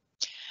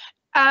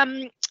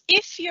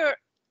 If you're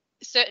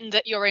certain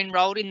that you're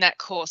enrolled in that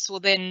course, well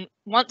then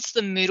once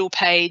the Moodle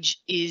page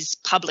is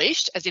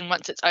published, as in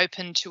once it's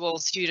open to all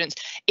students,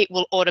 it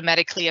will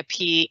automatically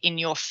appear in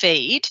your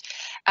feed,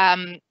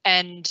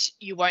 and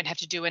you won't have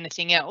to do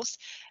anything else.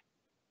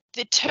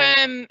 The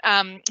term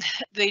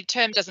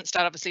doesn't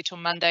start obviously till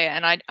Monday,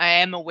 and I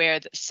am aware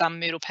that some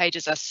Moodle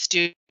pages are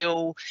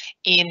still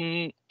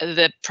in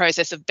the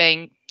process of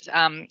being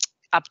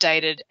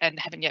updated and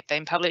haven't yet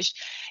been published.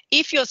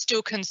 If you're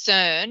still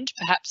concerned,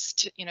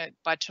 perhaps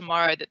by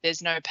tomorrow, that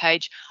there's no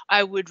page,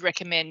 I would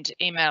recommend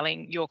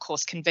emailing your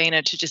course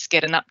convener to just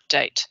get an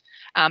update.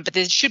 But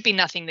there should be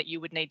nothing that you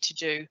would need to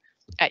do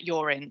at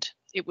your end.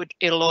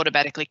 It'll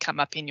automatically come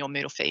up in your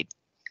Moodle feed.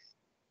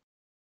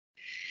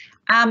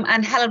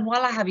 And Helen,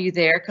 while I have you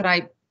there, could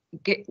I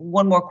get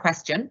one more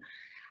question?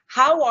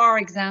 How are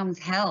exams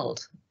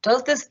held?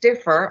 Does this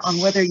differ on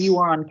whether you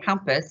are on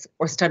campus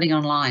or studying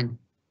online?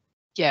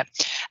 Yeah,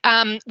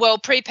 well,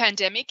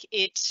 pre-pandemic,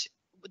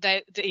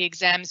 the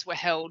exams were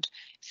held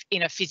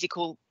in a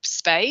physical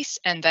space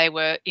and they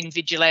were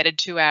invigilated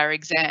to our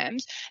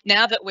exams.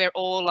 Now that we're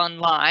all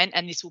online,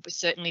 and this will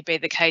certainly be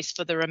the case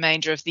for the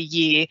remainder of the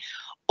year,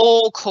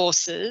 all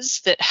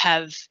courses that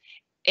have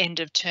end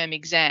of term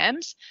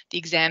exams, the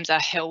exams are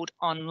held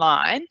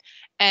online,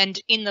 and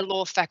in the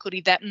law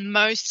faculty that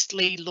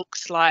mostly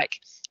looks like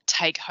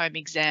take home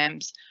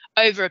exams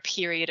over a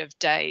period of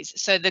days.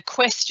 So the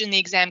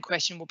exam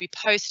question will be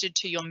posted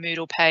to your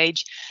Moodle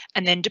page,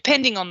 and then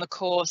depending on the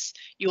course,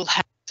 you'll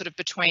have sort of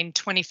between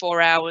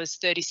 24 hours,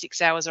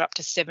 36 hours, or up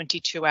to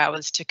 72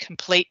 hours to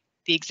complete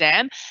the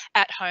exam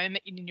at home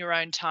in your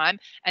own time,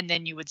 and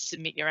then you would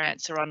submit your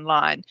answer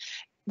online.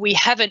 We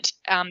haven't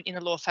in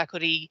the law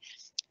faculty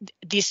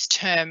this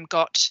term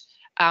got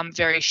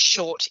very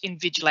short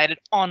invigilated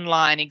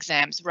online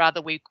exams.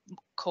 Rather, we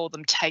call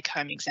them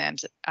take-home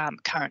exams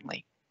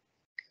currently.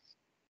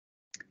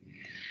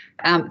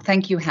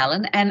 Thank you,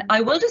 Helen. And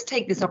I will just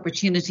take this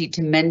opportunity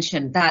to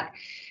mention that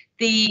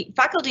the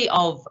Faculty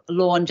of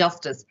Law and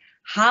Justice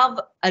have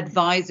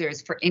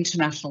advisors for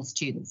international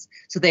students.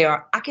 So they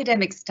are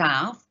academic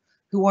staff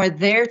who are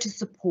there to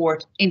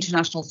support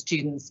international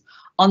students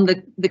on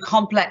the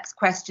complex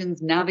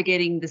questions,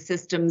 navigating the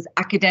systems,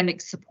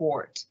 academic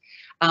support.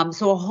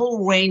 So a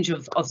whole range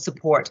of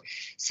support.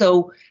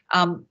 So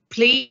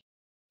please,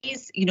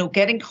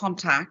 get in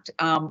contact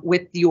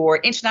with your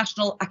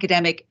international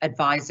academic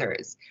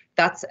advisors.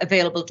 That's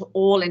available to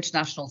all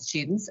international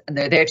students, and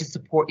they're there to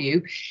support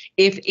you.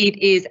 If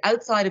it is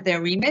outside of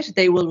their remit,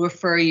 they will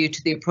refer you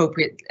to the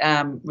appropriate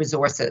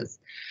resources.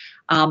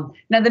 Now,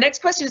 the next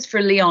question is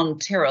for Leon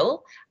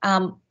Tyrrell.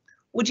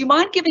 Would you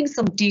mind giving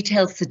some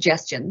detailed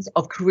suggestions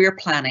of career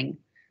planning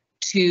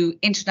to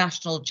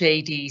international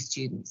JD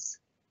students?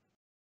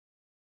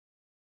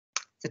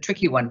 It's a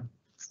tricky one.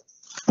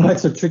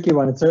 That's a tricky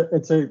one.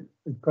 It's a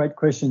great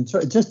question.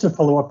 So just to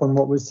follow up on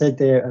what was said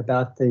there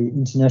about the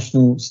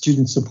International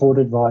Student Support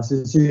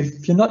Advisors,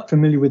 if you're not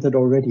familiar with it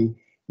already,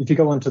 if you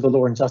go onto the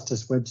Law and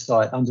Justice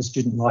website under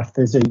Student Life,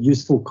 there's a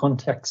useful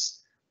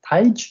contacts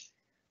page,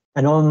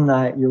 and on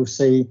that you'll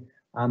see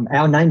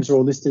our names are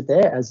all listed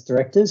there as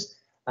directors,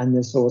 and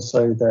there's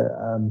also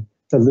the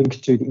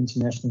link to the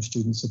International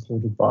Student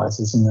Support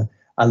Advisors and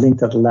a link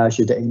that allows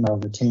you to email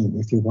the team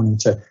if you're wanting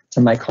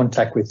to make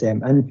contact with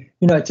them. And,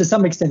 to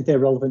some extent they're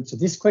relevant to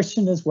this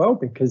question as well,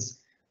 because,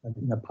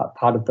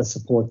 part of the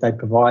support they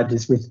provide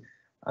is with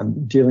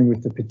dealing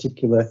with the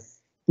particular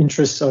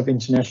interests of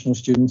international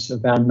students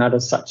around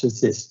matters such as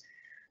this.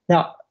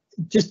 Now,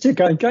 just to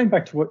going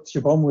back to what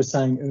Siobhan was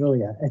saying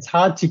earlier, it's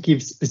hard to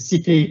give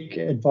specific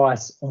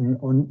advice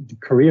on the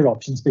career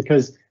options,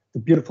 because the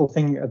beautiful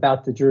thing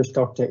about the Juris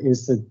Doctor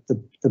is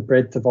the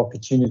breadth of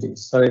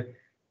opportunities. So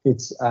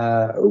it's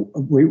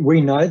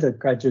we know that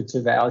graduates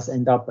of ours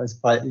end up as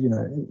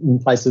in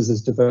places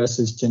as diverse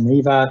as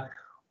Geneva,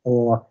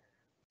 or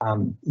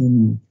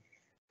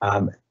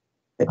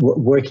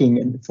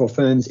working for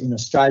firms in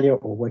Australia,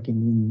 or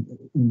working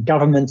in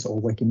governments,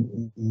 or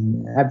working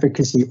in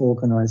advocacy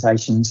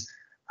organisations,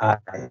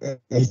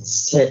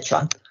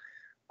 etc.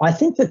 I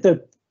think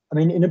that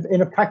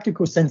in a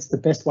practical sense, the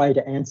best way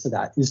to answer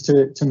that is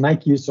to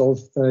make use of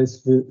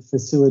those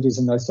facilities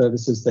and those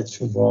services that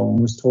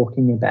Siobhan was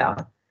talking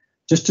about,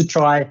 just to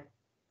try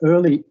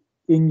early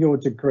in your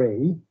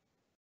degree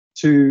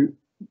to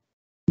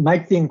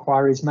make the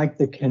inquiries, make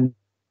the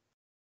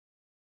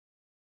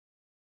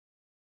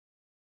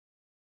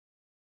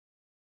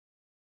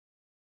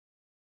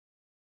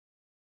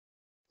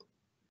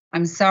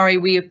I'm sorry,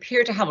 we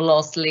appear to have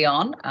lost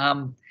Leon.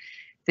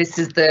 This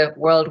is the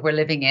world we're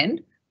living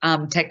in,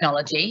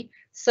 technology.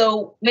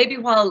 So maybe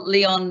while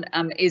Leon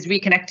is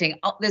reconnecting,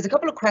 there's a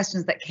couple of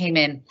questions that came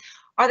in.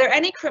 Are there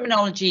any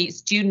criminology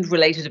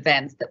student-related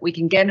events that we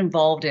can get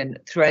involved in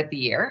throughout the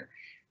year?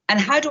 And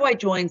how do I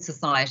join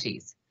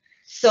societies?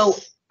 So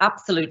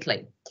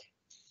absolutely.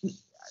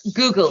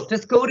 Google,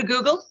 just go to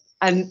Google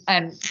and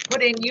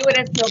put in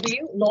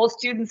UNSW Law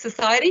Student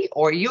Society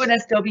or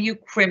UNSW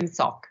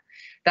CrimSoc.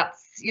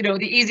 That's the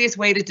easiest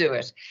way to do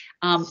it.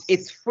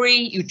 It's free.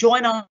 You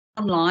join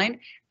online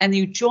and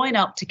you join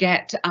up to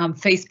get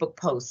Facebook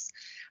posts.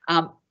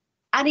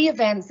 Any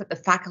events that the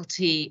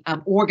faculty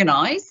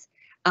organise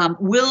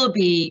will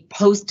be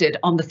posted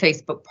on the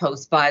Facebook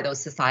post by those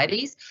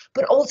societies,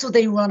 but also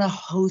they run a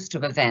host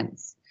of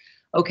events.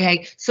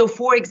 Okay, so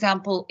for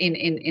example,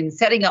 in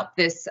setting up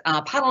this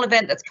panel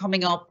event that's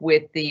coming up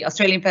with the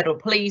Australian Federal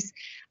Police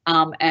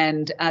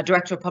and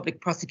Director of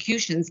Public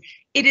Prosecutions,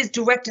 it is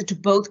directed to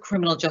both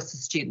criminal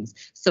justice students.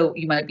 So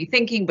you might be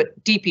thinking,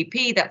 but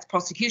DPP, that's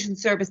prosecution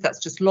service, that's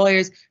just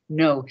lawyers.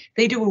 No,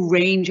 they do a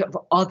range of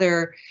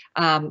other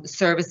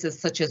services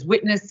such as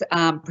witness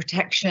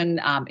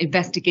protection,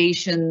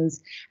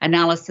 investigations,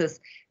 analysis.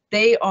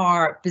 They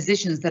are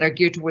positions that are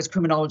geared towards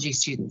criminology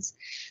students.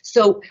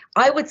 So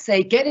I would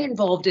say get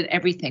involved in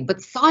everything,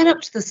 but sign up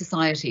to the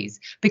societies,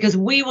 because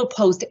we will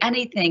post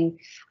anything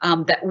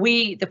that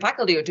we, the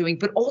faculty, are doing,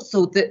 but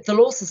also the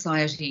law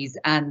societies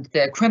and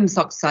the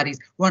CrimSoc societies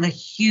run a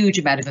huge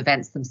amount of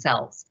events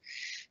themselves.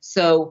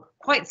 So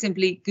quite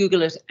simply,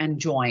 Google it and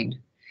join.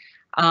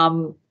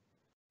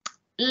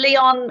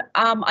 Leon,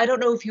 I don't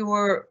know if you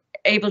were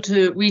able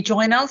to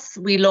rejoin us.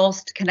 We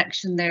lost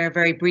connection there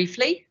very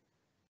briefly.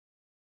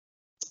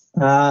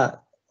 I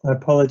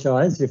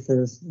apologise if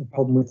there's a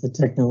problem with the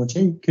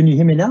technology. Can you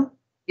hear me now?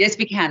 Yes,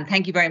 we can.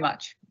 Thank you very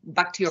much.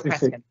 Back to your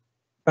question.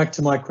 Back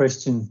to my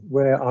question,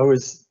 where I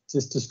was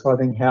just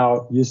describing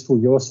how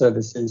useful your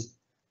service is.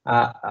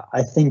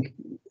 I think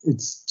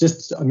it's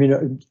just, I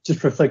mean,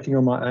 just reflecting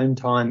on my own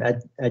time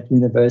at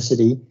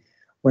university,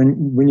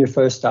 when you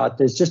first start,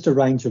 there's just a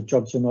range of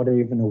jobs you're not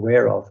even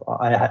aware of.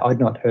 I'd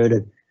not heard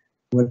of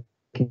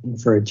working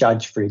for a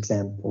judge, for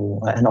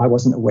example, and I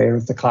wasn't aware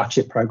of the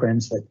clerkship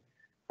programs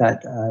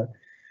that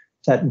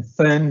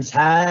firms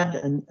had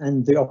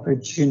and the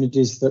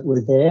opportunities that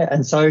were there.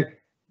 And so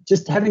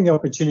just having the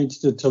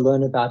opportunity to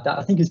learn about that,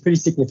 I think is pretty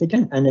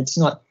significant. And it's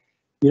not,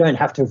 you don't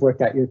have to have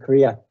worked out your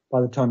career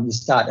by the time you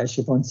start, as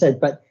Siobhan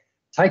said, but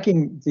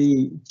taking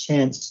the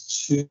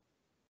chance to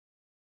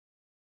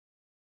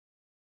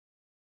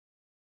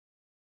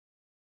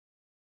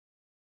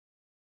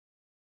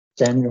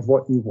understanding of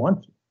what you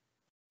want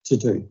to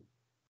do.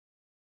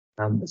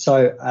 It's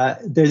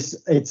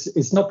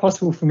not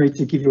possible for me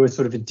to give you a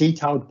sort of a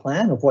detailed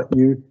plan of what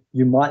you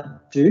might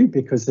do,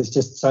 because there's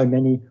just so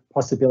many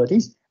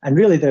possibilities. And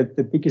really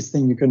the biggest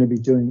thing you're going to be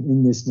doing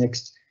in this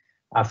next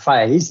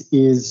phase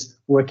is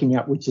working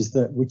out which is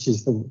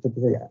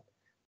the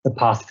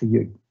path for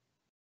you.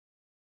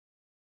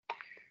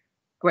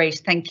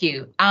 Great, thank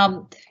you.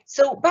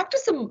 So back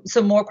to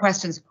some more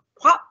questions.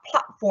 What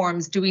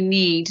platforms do we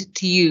need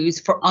to use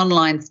for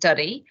online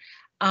study?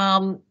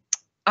 I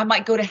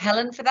might go to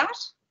Helen for that.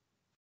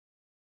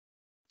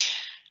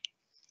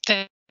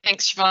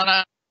 Thanks,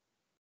 Siobhan.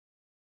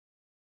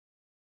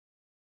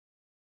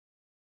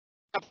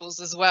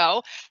 As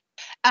well.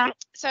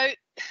 So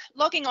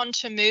logging on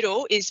to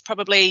Moodle is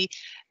probably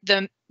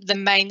the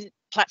main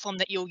platform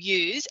that you'll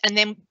use, and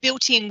then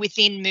built in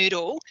within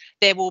Moodle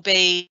there will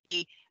be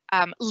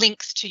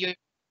links to your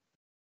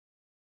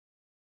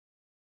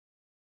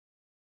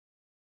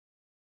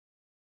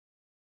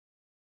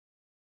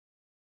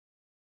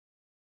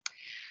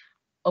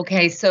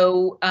Okay,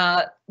 so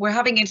we're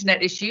having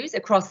internet issues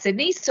across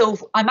Sydney, so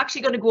I'm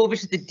actually going to go over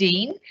to the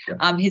Dean.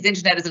 His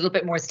internet is a little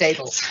bit more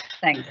stable.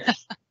 Thanks.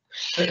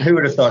 Who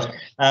would have thought?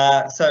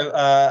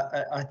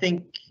 I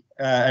think,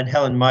 and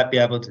Helen might be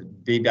able to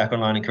be back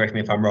online and correct me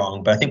if I'm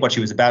wrong, but I think what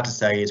she was about to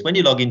say is when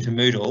you log into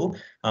Moodle,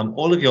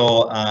 all of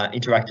your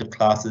interactive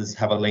classes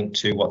have a link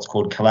to what's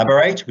called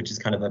Collaborate, which is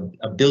kind of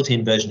a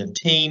built-in version of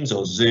Teams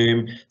or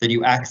Zoom that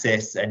you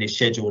access and is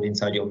scheduled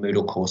inside your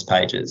Moodle course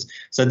pages.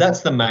 So that's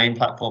the main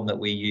platform that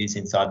we use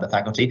inside the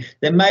faculty.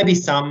 There may be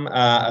some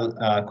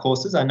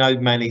courses. I know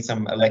mainly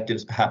some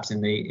electives, perhaps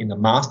in the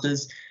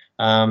masters.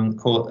 In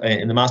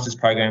the master's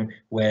program,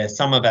 where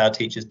some of our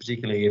teachers,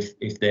 particularly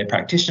if they're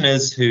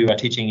practitioners who are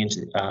teaching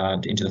into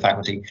the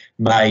faculty,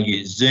 may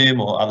use Zoom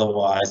or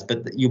otherwise,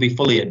 but you'll be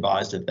fully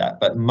advised of that.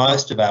 But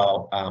most of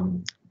our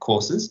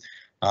courses,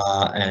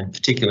 and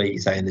particularly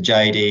say in the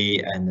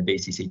JD and the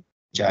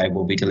BCCJ,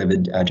 will be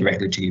delivered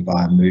directly to you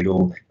via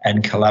Moodle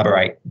and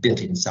Collaborate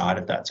built inside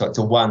of that. So it's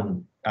a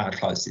one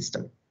closed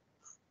system.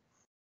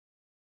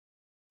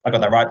 I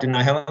got that right, didn't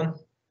I, Helen?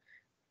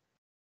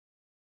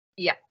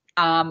 Yeah.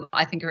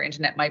 I think her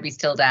internet might be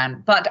still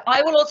down, but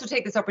I will also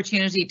take this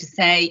opportunity to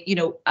say, you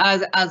know,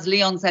 as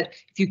Leon said,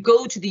 if you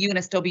go to the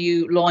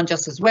UNSW Law and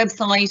Justice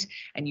website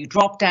and you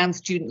drop down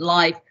Student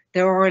Life,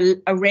 there are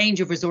a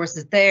range of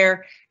resources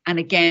there. And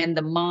again,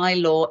 the My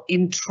Law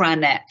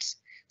intranet.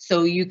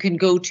 So you can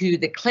go to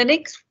the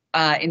clinics,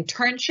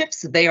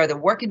 internships, they are the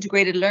work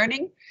integrated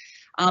learning,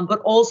 but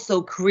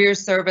also career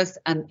service.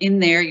 And in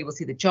there, you will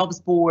see the jobs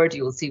board,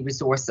 you will see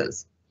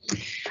resources.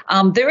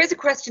 There is a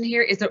question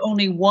here, is there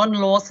only one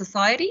law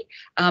society?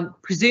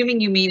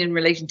 Presuming you mean in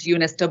relation to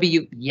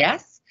UNSW,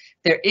 yes.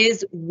 There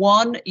is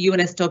one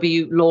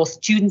UNSW Law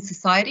Student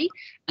Society,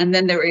 and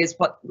then there is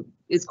what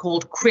is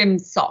called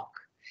CrimSoc,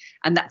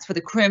 and that's for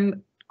the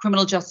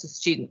criminal justice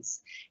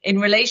students. In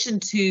relation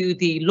to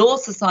the Law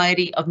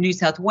Society of New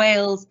South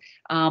Wales,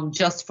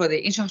 just for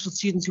the international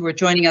students who are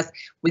joining us,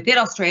 within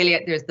Australia,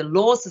 there's the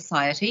Law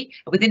Society.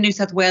 Within New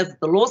South Wales,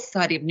 the Law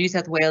Society of New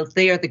South Wales,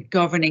 they are the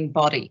governing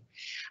body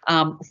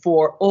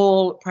for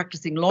all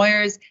practicing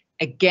lawyers.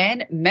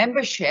 Again,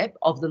 membership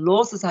of the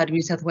Law Society of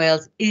New South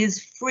Wales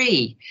is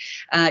free.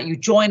 You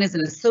join as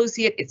an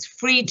associate, it's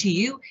free to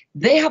you.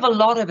 They have a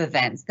lot of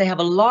events, they have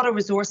a lot of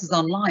resources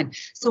online.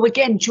 So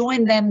again,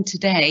 join them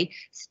today,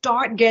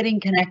 start getting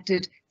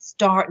connected,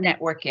 start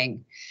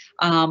networking.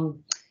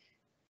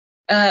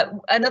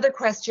 Another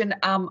question,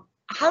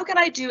 how can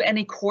I do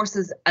any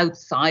courses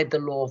outside the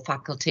law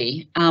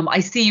faculty?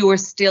 I see you are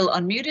still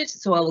unmuted,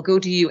 so I will go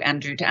to you,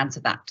 Andrew, to answer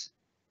that.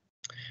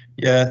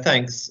 Yeah,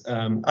 thanks.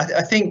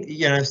 I think,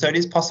 you know, so it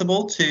is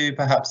possible to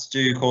perhaps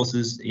do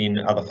courses in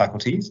other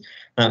faculties.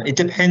 It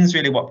depends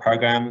really what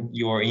program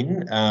you're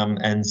in,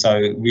 and so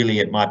really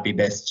it might be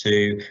best to,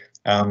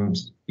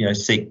 you know,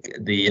 seek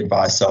the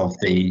advice of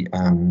the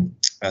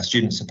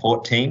student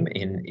support team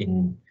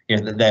in you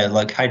know, they're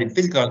located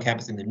physically on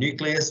campus in the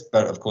nucleus,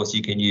 but of course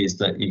you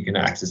can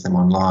access them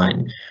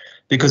online.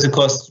 Because of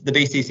course the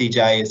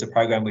BCCJ is a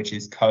program which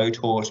is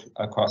co-taught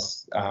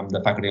across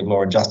the Faculty of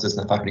Law and Justice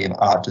and the Faculty of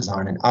Art,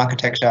 Design and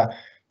Architecture.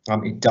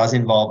 It does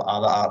involve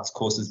other arts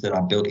courses that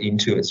are built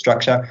into its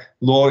structure.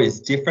 Law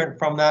is different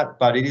from that,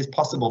 but it is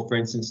possible, for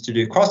instance, to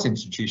do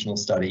cross-institutional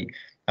study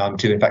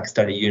to in fact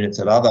study units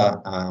at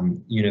other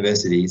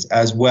universities,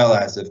 as well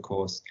as, of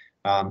course,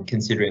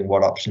 considering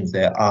what options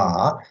there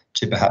are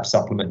to perhaps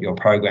supplement your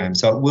program.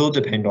 So it will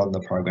depend on the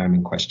program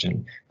in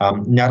question.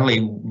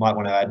 Natalie might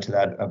want to add to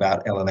that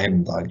about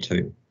LLM though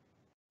too.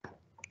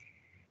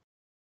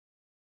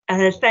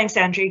 Thanks,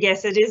 Andrew.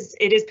 Yes, it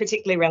is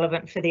particularly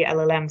relevant for the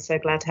LLM, so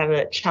glad to have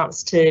a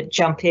chance to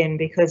jump in,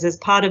 because as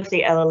part of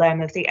the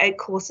LLM, of the 8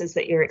 courses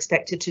that you're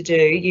expected to do,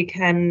 you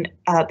can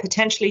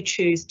potentially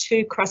choose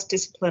 2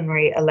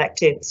 cross-disciplinary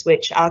electives,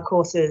 which are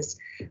courses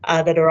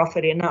that are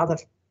offered in other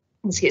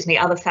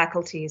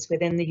faculties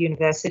within the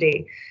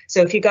university.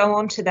 So if you go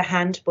on to the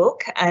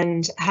handbook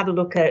and have a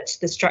look at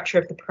the structure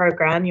of the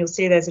program, you'll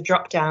see there's a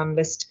drop-down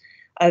list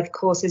of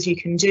courses you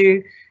can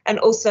do. And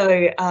also,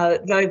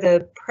 though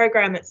the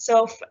program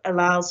itself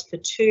allows for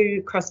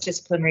 2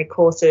 cross-disciplinary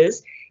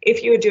courses,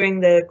 if you're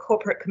doing the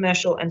corporate,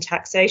 commercial and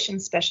taxation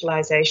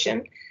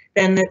specialisation,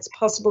 then it's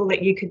possible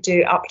that you could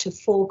do up to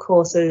 4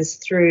 courses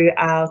through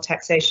our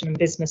taxation and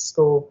business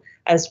school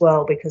as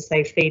well, because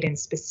they feed in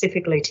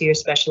specifically to your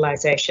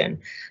specialisation.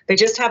 But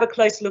just have a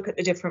close look at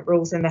the different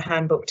rules in the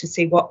handbook to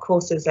see what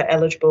courses are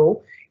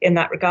eligible in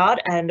that regard,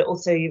 and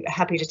also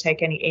happy to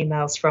take any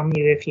emails from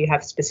you if you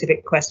have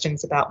specific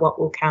questions about what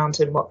will count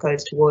and what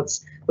goes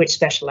towards which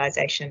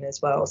specialisation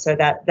as well. So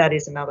that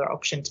is another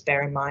option to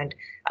bear in mind,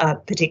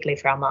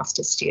 particularly for our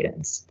master's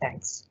students.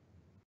 Thanks.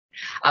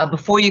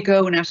 Before you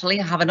go, Natalie,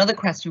 I have another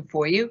question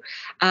for you.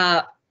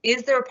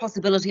 Is there a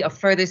possibility of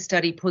further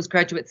study,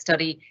 postgraduate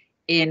study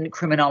in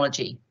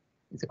criminology?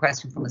 It's a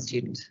question from a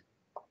student.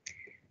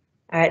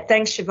 All right,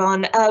 thanks,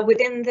 Siobhan.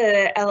 Within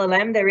the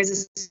LLM, there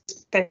is a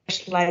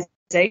specialisation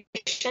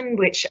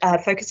which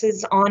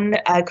focuses on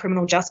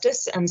criminal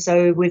justice, and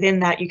so within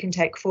that you can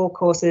take 4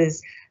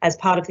 courses as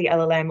part of the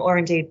LLM, or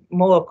indeed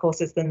more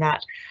courses than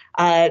that,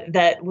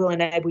 that will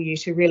enable you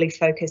to really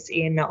focus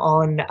in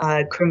on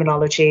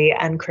criminology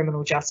and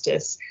criminal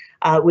justice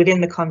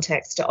within the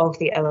context of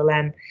the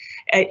LLM.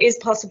 It is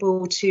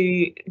possible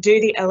to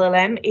do the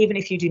LLM even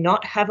if you do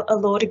not have a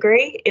law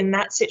degree. In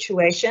that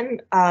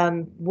situation,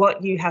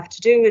 what you have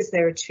to do is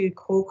there are 2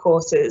 core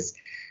courses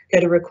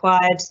that are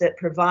required that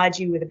provide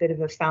you with a bit of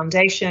a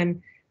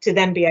foundation to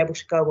then be able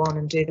to go on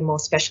and do the more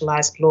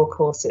specialised law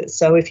courses.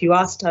 So if you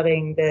are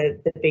studying the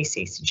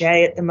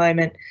BCCJ at the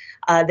moment,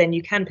 then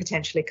you can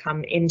potentially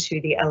come into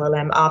the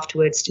LLM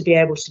afterwards to be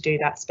able to do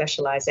that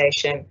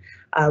specialisation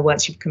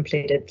once you've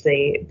completed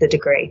the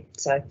degree.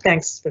 So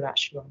thanks for that,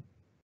 Siobhan.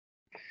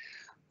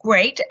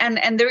 Great,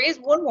 and there is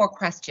one more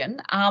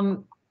question.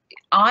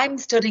 I'm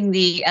studying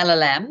the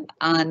LLM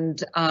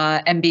and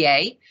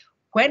MBA.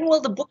 When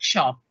will the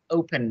bookshop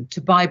open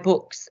to buy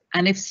books?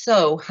 And if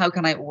so, how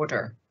can I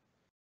order?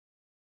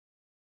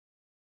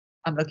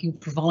 I'm looking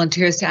for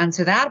volunteers to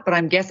answer that, but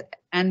I'm guessing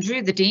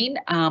Andrew, the Dean.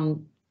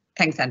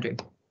 Thanks, Andrew.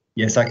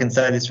 Yes, I can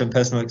say this from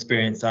personal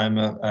experience. I'm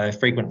a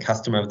frequent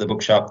customer of the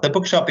bookshop. The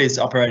bookshop is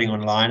operating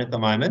online at the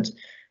moment.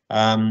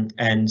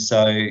 And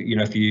so, you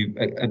know, if you,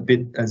 a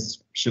bit,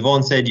 as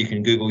Siobhan said, you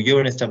can Google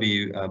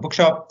UNSW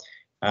bookshop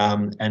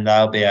and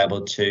they'll be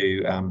able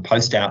to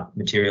post out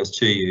materials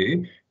to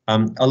you.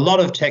 A lot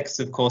of texts,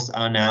 of course,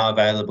 are now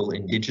available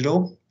in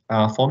digital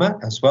format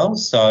as well.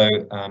 So,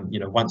 you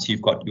know, once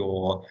you've got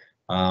your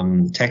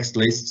text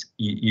list,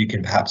 you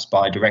can perhaps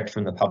buy direct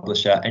from the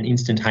publisher and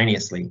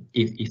instantaneously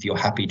if you're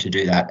happy to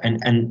do that.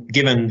 And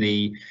given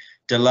the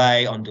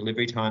delay on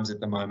delivery times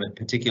at the moment,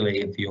 particularly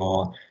if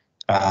you're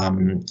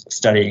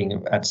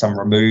studying at some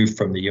remove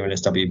from the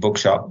UNSW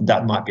bookshop,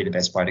 that might be the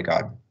best way to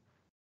go.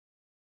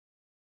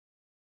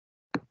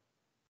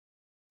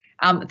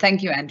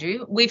 Thank you,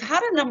 Andrew. We've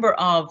had a number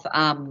of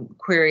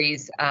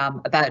queries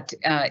about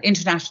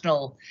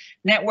international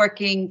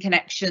networking,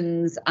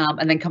 connections,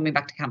 and then coming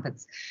back to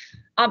campus.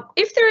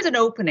 If there is an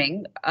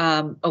opening,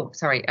 wrong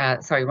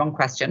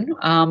question.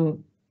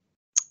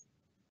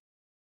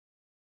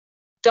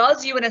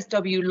 Does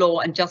UNSW Law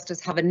and Justice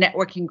have a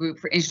networking group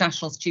for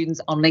international students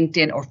on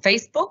LinkedIn or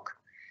Facebook?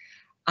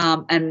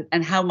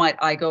 And how might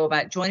I go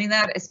about joining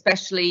that,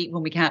 especially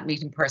when we can't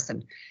meet in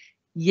person?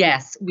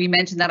 Yes, we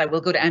mentioned that. I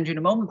will go to Andrew in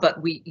a moment,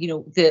 but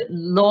the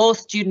law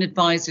student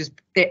advisors,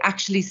 they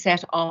actually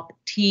set up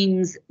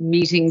teams,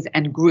 meetings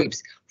and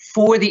groups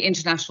for the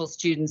international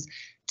students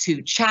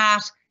to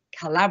chat,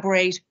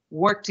 collaborate,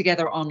 work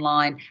together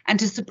online and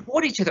to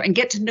support each other and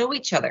get to know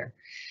each other.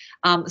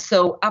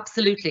 So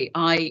absolutely,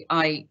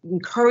 I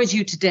encourage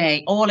you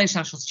today, all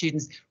international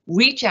students,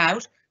 reach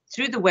out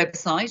through the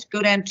website,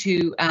 go down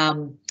to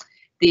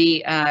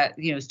the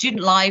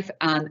Student Life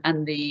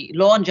and the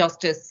Law and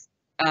Justice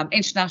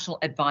international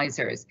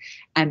advisors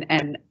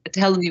and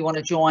tell them you want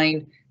to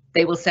join.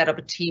 They will set up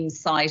a team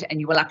site and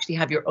you will actually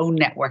have your own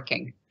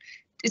networking.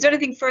 Is there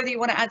anything further you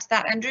want to add to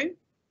that, Andrew?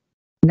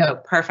 No,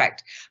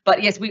 perfect.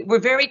 But yes, we're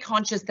very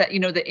conscious that,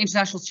 the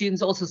international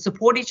students also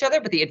support each other,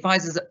 but the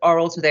advisors are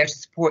also there to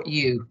support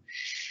you.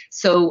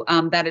 So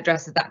that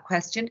addresses that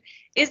question.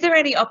 Is there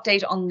any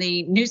update on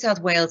the New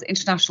South Wales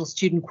International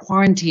Student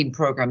Quarantine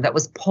Programme that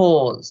was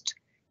paused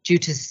due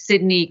to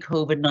Sydney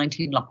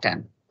COVID-19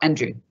 lockdown?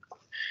 Andrew.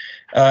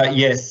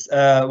 Yes,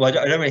 well, I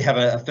don't really have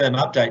a firm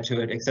update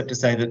to it, except to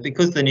say that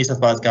because the New South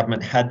Wales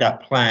government had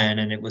that plan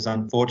and it was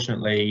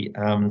unfortunately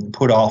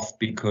put off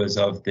because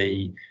of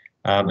the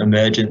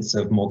emergence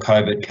of more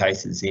COVID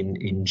cases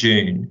in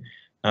June,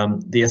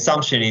 the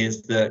assumption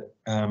is that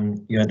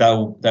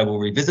they will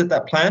revisit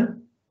that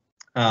plan.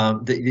 I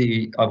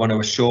want to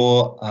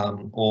assure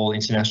all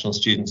international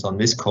students on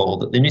this call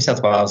that the New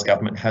South Wales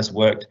government has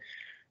worked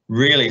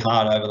really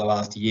hard over the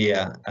last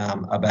year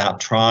about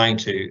trying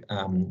to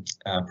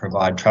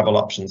provide travel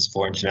options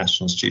for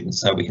international students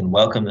so we can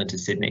welcome them to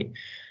Sydney.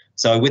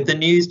 So with the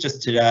news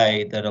just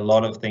today that a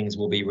lot of things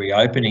will be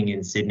reopening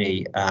in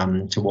Sydney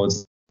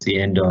towards the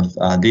end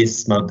of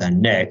this month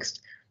and next,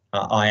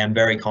 I am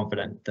very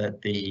confident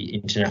that the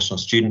international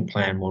student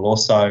plan will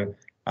also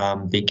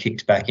be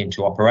kicked back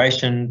into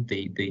operation.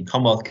 The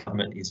Commonwealth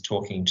government is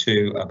talking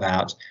too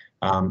about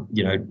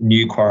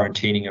new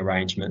quarantining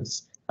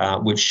arrangements,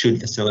 which should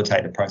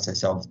facilitate the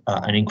process of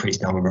an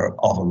increased number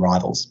of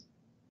arrivals.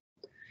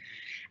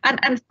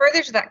 And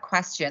further to that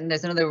question,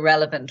 there's another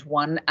relevant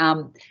one.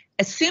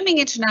 Assuming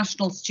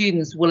international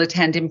students will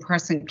attend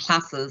in-person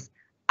classes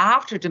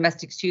after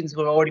domestic students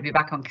will already be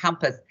back on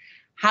campus,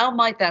 how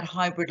might that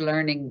hybrid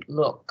learning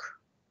look?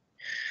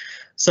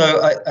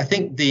 So I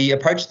think the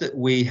approach that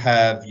we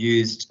have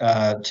used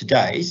to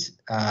date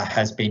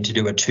has been to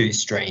do a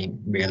two-stream,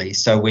 really.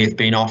 So we've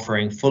been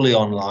offering fully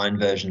online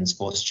versions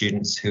for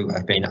students who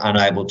have been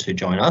unable to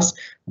join us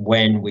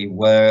when we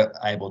were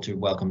able to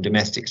welcome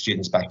domestic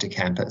students back to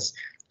campus.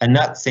 And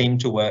that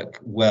seemed to work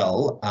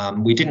well.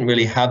 We didn't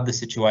really have the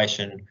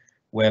situation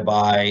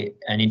whereby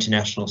an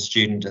international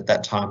student at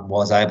that time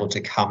was able to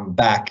come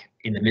back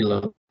in the middle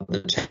of the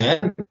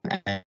term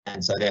and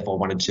so therefore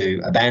wanted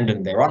to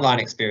abandon their online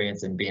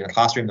experience and be in a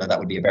classroom, though that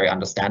would be a very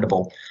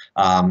understandable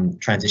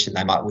transition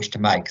they might wish to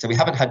make. So we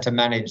haven't had to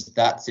manage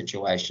that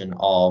situation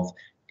of,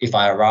 if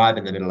I arrive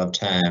in the middle of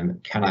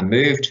term, can I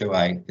move to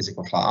a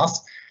physical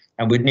class?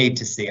 And we'd need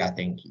to see, I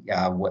think,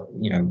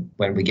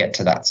 when we get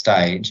to that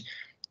stage.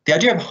 The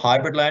idea of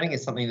hybrid learning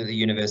is something that the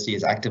university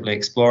is actively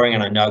exploring,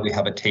 and I know we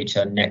have a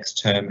teacher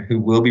next term who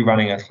will be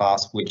running a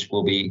class which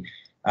will be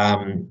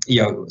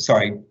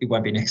it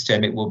won't be next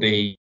term, it will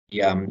be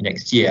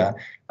next year,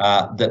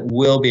 that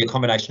will be a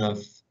combination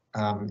of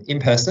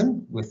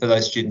in-person for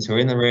those students who are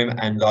in the room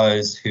and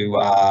those who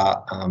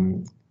are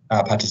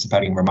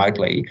participating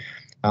remotely.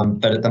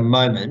 But at the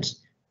moment,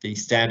 the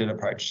standard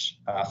approach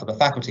for the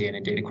faculty and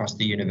indeed across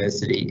the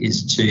university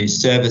is to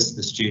service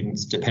the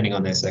students depending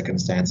on their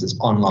circumstances,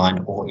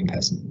 online or in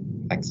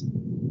person. Thanks.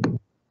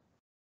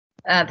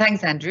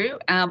 Thanks, Andrew.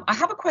 I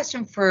have a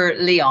question for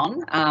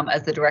Leon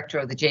as the director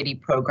of the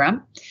JD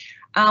program.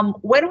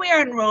 When we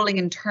are enrolling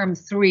in term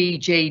 3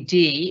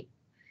 JD,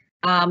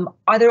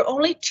 are there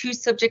only 2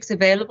 subjects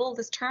available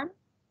this term?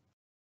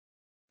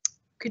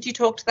 Could you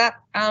talk to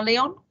that,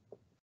 Leon?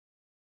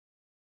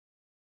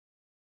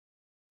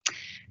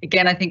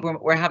 Again, I think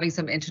we're having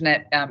some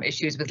internet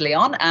issues with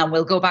Leon, and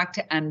we'll go back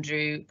to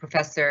Andrew,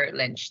 Professor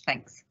Lynch.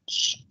 Thanks.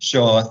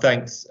 Sure,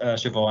 thanks,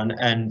 Siobhan,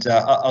 and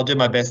I'll do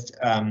my best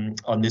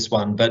on this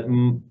one, but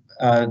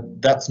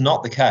that's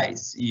not the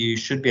case. You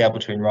should be able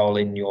to enrol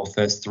in your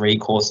first 3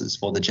 courses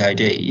for the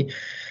JD.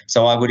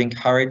 So I would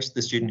encourage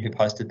the student who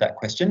posted that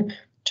question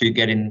to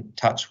get in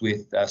touch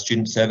with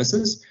Student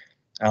Services,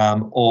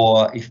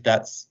 or if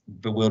that's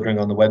bewildering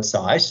on the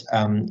website,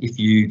 if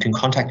you can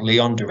contact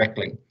Leon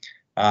directly.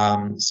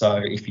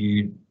 So if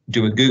you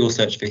do a Google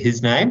search for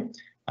his name,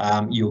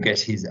 you'll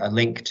get a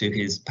link to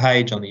his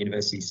page on the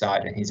university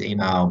site and his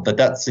email. But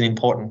that's an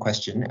important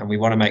question, and we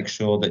want to make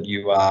sure that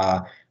you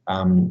are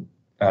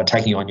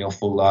taking on your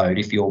full load.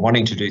 If you're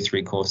wanting to do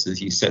 3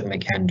 courses, you certainly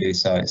can do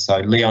so. So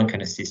Leon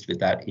can assist with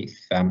that if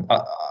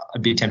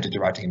I'd be tempted to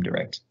write to him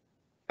direct.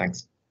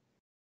 Thanks.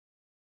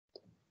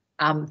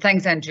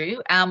 Thanks, Andrew.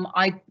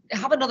 I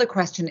have another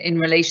question in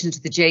relation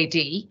to the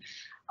JD.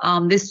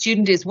 This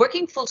student is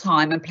working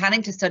full-time and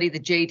planning to study the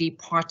JD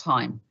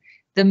part-time.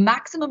 The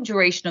maximum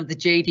duration of the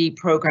JD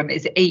program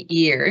is 8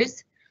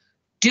 years.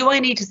 Do I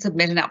need to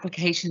submit an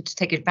application to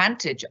take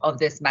advantage of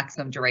this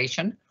maximum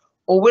duration,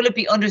 or will it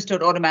be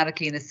understood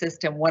automatically in the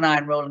system when I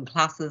enroll in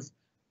classes?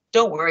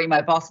 Don't worry,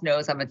 my boss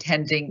knows I'm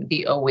attending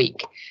the O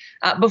week.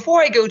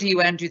 Before I go to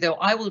you, Andrew, though,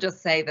 I will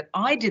just say that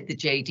I did the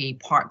JD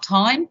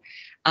part-time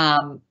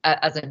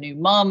as a new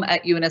mum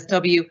at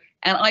UNSW,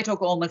 and I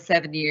took almost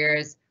 7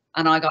 years.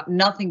 And I got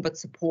nothing but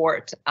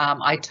support.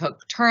 I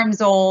took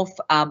terms off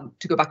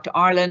to go back to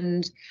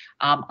Ireland.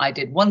 I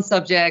did 1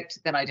 subject,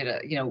 then I did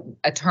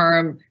a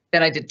term,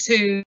 then I did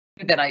 2,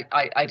 then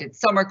I did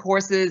summer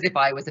courses if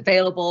I was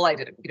available. I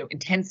did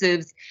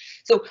intensives.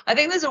 So I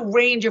think there's a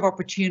range of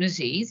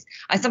opportunities.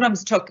 I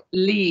sometimes took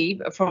leave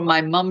from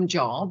my mum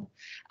job.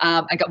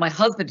 I got my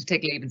husband to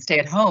take leave and stay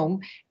at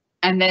home,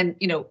 and then,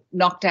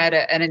 knocked out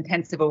an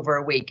intensive over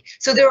a week.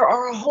 So there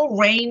are a whole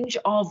range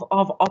of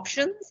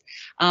options.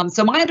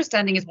 So my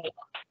understanding is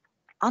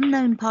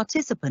unknown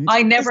participant.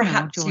 I never is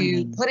now had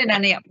joining. to put in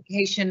any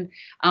application,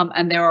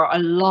 and there are a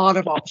lot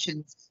of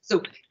options.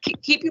 So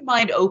keep your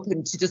mind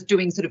open to just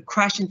doing sort of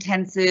crash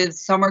intensives,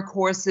 summer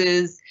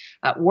courses,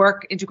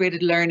 work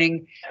integrated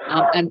learning,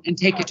 and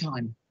take your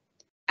time.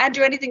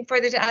 Andrew, anything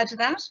further to add to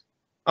that?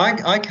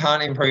 I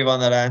can't improve on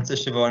that answer,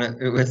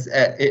 Siobhan.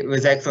 It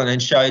was excellent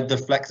and showed the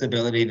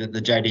flexibility that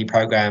the JD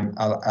program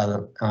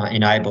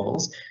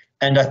enables.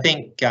 And I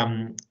think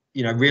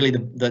you know, really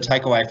the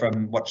takeaway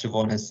from what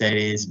Siobhan has said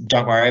is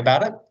don't worry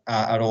about it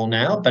at all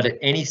now. But at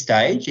any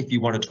stage, if you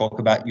want to talk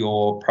about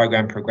your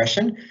program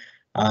progression,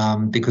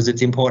 because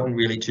it's important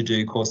really to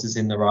do courses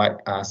in the right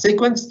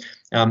sequence,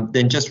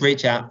 then just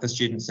reach out for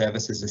student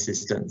services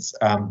assistance.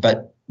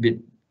 But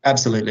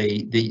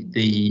absolutely,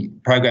 the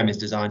program is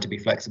designed to be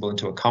flexible and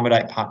to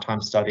accommodate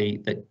part-time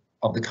study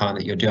of the kind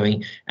that you're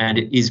doing. And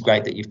it is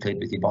great that you've cleared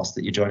with your boss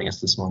that you're joining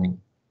us this morning.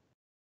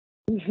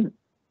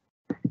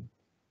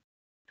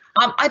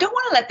 I don't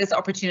want to let this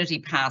opportunity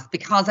pass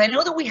because I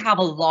know that we have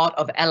a lot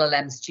of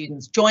LLM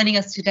students joining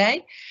us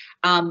today.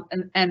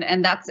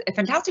 And that's a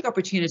fantastic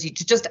opportunity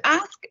to just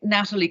ask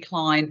Natalie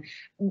Klein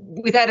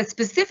without a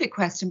specific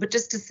question, but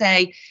just to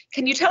say,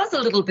 can you tell us a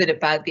little bit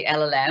about the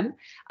LLM?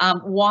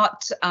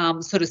 What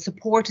sort of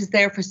support is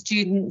there for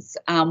students?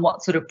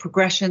 What sort of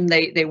progression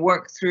they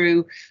work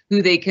through?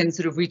 Who they can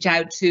sort of reach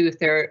out to if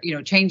they're, you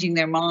know, changing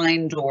their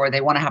mind or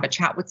they want to have a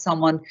chat with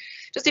someone?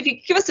 Just if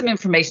you give us some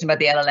information about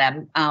the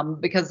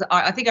LLM, because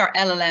I think our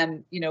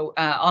LLM, you know,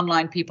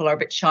 online people are a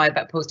bit shy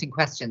about posting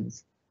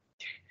questions.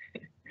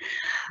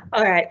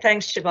 All right,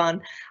 thanks,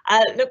 Siobhan.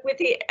 Look, with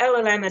the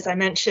LLM, as I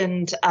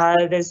mentioned,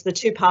 there's the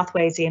two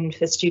pathways in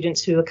for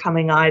students who are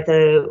coming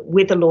either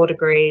with a law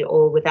degree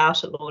or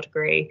without a law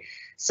degree.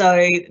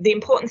 So the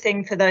important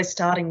thing for those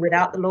starting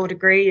without the law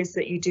degree is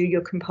that you do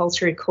your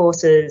compulsory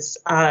courses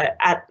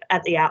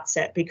at the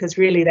outset, because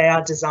really they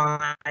are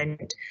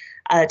designed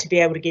to be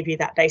able to give you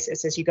that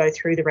basis as you go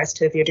through the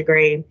rest of your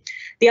degree.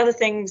 The other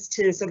things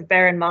to sort of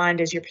bear in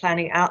mind as you're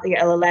planning out the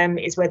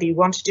LLM is whether you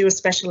want to do a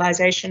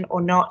specialisation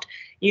or not.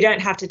 You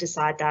don't have to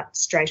decide that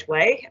straight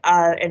away.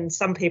 And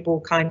some people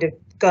kind of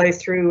go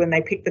through and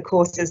they pick the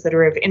courses that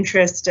are of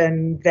interest,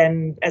 and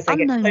then as they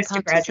get close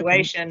to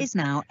graduation, is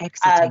now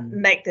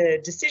exiting. make the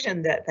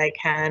decision that they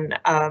can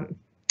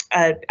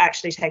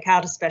actually take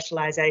out a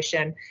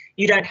specialisation.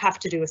 You don't have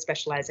to do a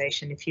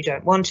specialisation if you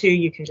don't want to.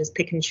 You can just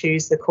pick and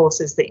choose the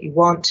courses that you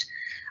want.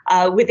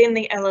 Within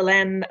the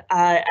LLM,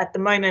 at the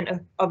moment,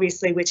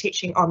 obviously we're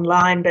teaching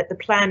online, but the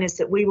plan is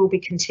that we will be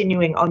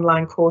continuing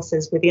online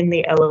courses within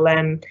the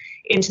LLM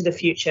into the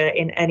future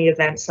in any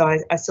event. So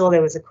I saw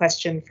there was a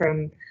question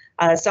from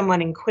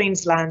someone in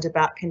Queensland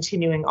about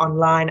continuing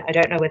online. I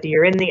don't know whether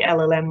you're in the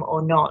LLM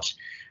or not,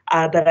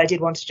 but I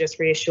did want to just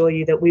reassure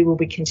you that we will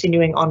be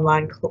continuing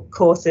online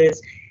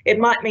courses. It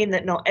might mean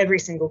that not every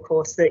single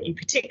course that you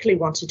particularly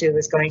want to do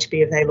is going to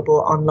be available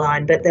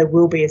online, but there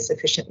will be a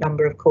sufficient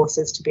number of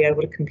courses to be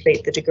able to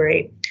complete the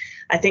degree.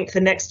 I think for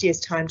next year's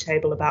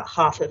timetable, about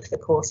half of the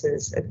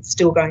courses are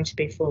still going to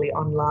be fully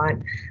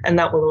online, and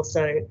that will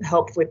also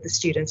help with the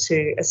students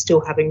who are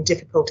still having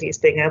difficulties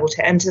being able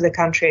to enter the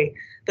country,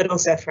 but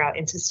also for our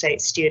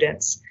interstate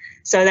students.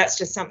 So that's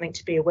just something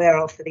to be aware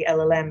of for the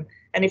LLM.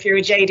 And if you're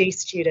a JD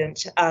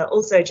student,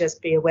 also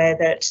just be aware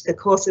that the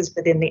courses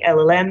within the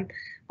LLM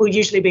will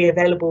usually be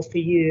available for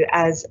you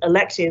as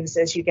electives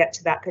as you get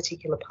to that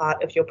particular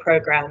part of your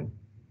program.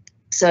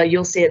 So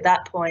you'll see at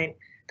that point,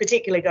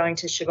 particularly going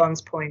to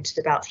Siobhan's point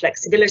about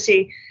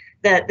flexibility,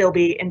 that there'll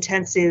be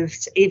intensive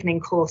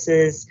evening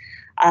courses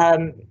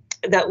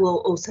that will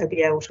also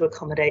be able to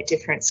accommodate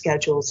different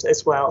schedules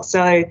as well.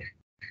 So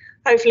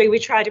hopefully we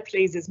try to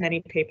please as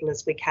many people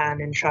as we can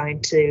in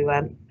trying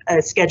to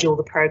schedule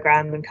the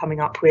program and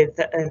coming up with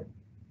a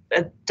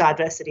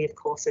diversity of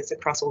courses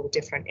across all the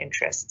different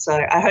interests. So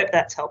I hope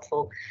that's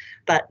helpful.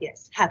 But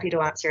yes, happy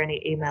to answer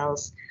any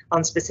emails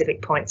on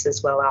specific points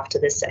as well after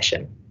this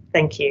session.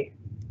 Thank you.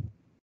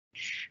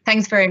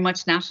 Thanks very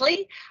much,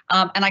 Natalie.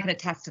 And I can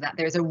attest to that.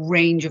 There's a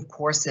range of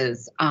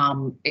courses.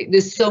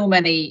 There's so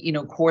many,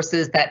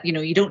 courses that,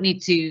 you don't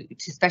need to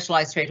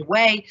specialize straight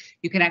away.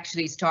 You can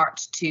actually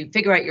start to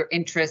figure out your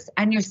interests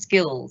and your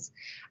skills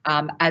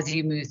as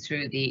you move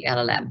through the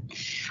LLM.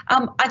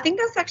 I think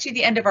that's actually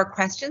the end of our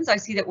questions. I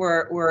see that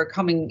we're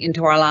coming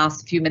into our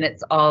last few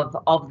minutes of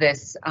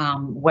this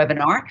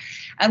webinar.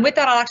 And with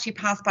that, I'll actually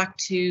pass back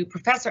to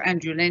Professor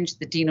Andrew Lynch,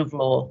 the Dean of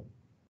Law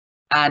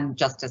and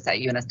Justice at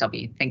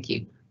UNSW. Thank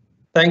you.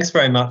 Thanks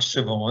very much,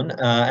 Siobhan,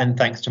 and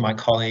thanks to my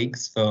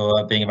colleagues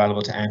for being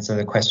available to answer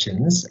the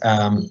questions.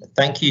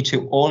 Thank you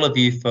to all of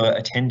you for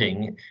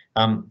attending.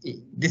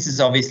 This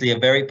is obviously a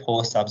very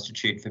poor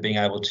substitute for being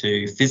able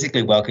to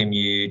physically welcome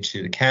you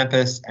to the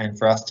campus and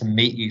for us to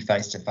meet you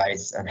face to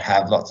face and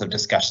have lots of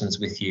discussions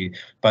with you,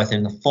 both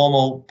in the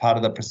formal part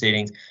of the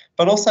proceedings,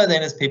 but also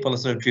then as people are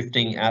sort of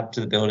drifting out to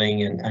the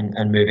building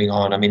and moving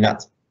on. I mean,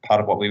 that's part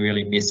of what we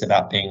really miss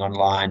about being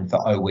online for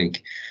O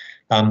Week.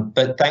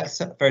 But thanks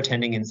for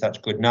attending in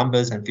such good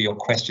numbers and for your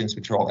questions,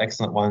 which are all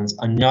excellent ones.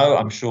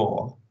 I'm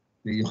sure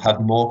you'll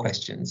have more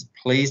questions,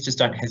 please just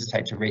don't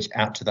hesitate to reach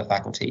out to the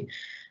faculty.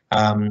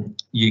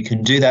 You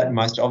can do that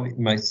most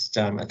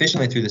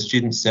efficiently through the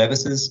Student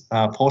Services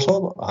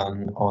portal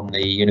on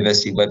the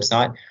university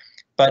website,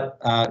 but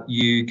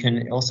you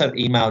can also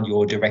email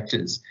your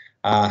directors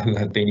who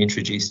have been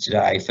introduced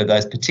today for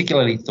those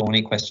particularly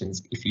thorny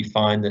questions if you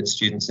find that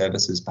Student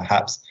Services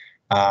perhaps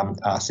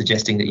are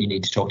suggesting that you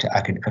need to talk to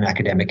an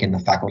academic in the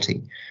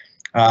faculty.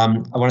 I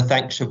want to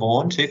thank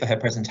Siobhan too for her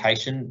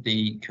presentation.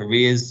 The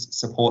careers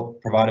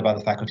support provided by the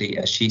faculty,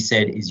 as she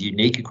said, is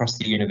unique across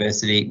the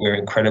university. We're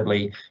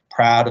incredibly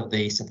proud of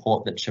the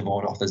support that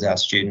Siobhan offers our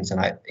students, and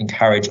I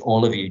encourage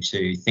all of you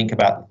to think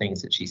about the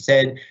things that she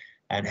said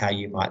and how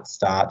you might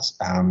start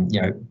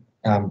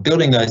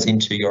building those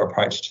into your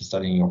approach to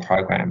studying your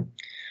program.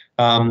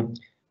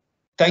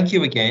 Thank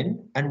you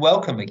again and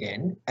welcome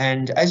again.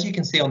 And as you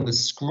can see on the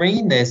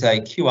screen, there's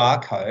a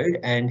QR code,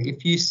 and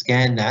if you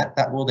scan that,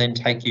 that will then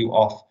take you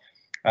off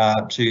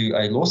to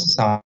a Law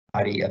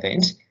Society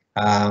event,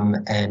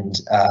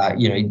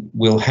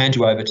 we'll hand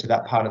you over to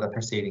that part of the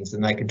proceedings,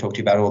 and they can talk to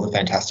you about all the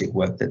fantastic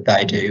work that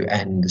they do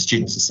and the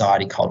student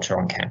society culture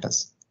on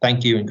campus.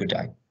 Thank you and good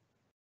day.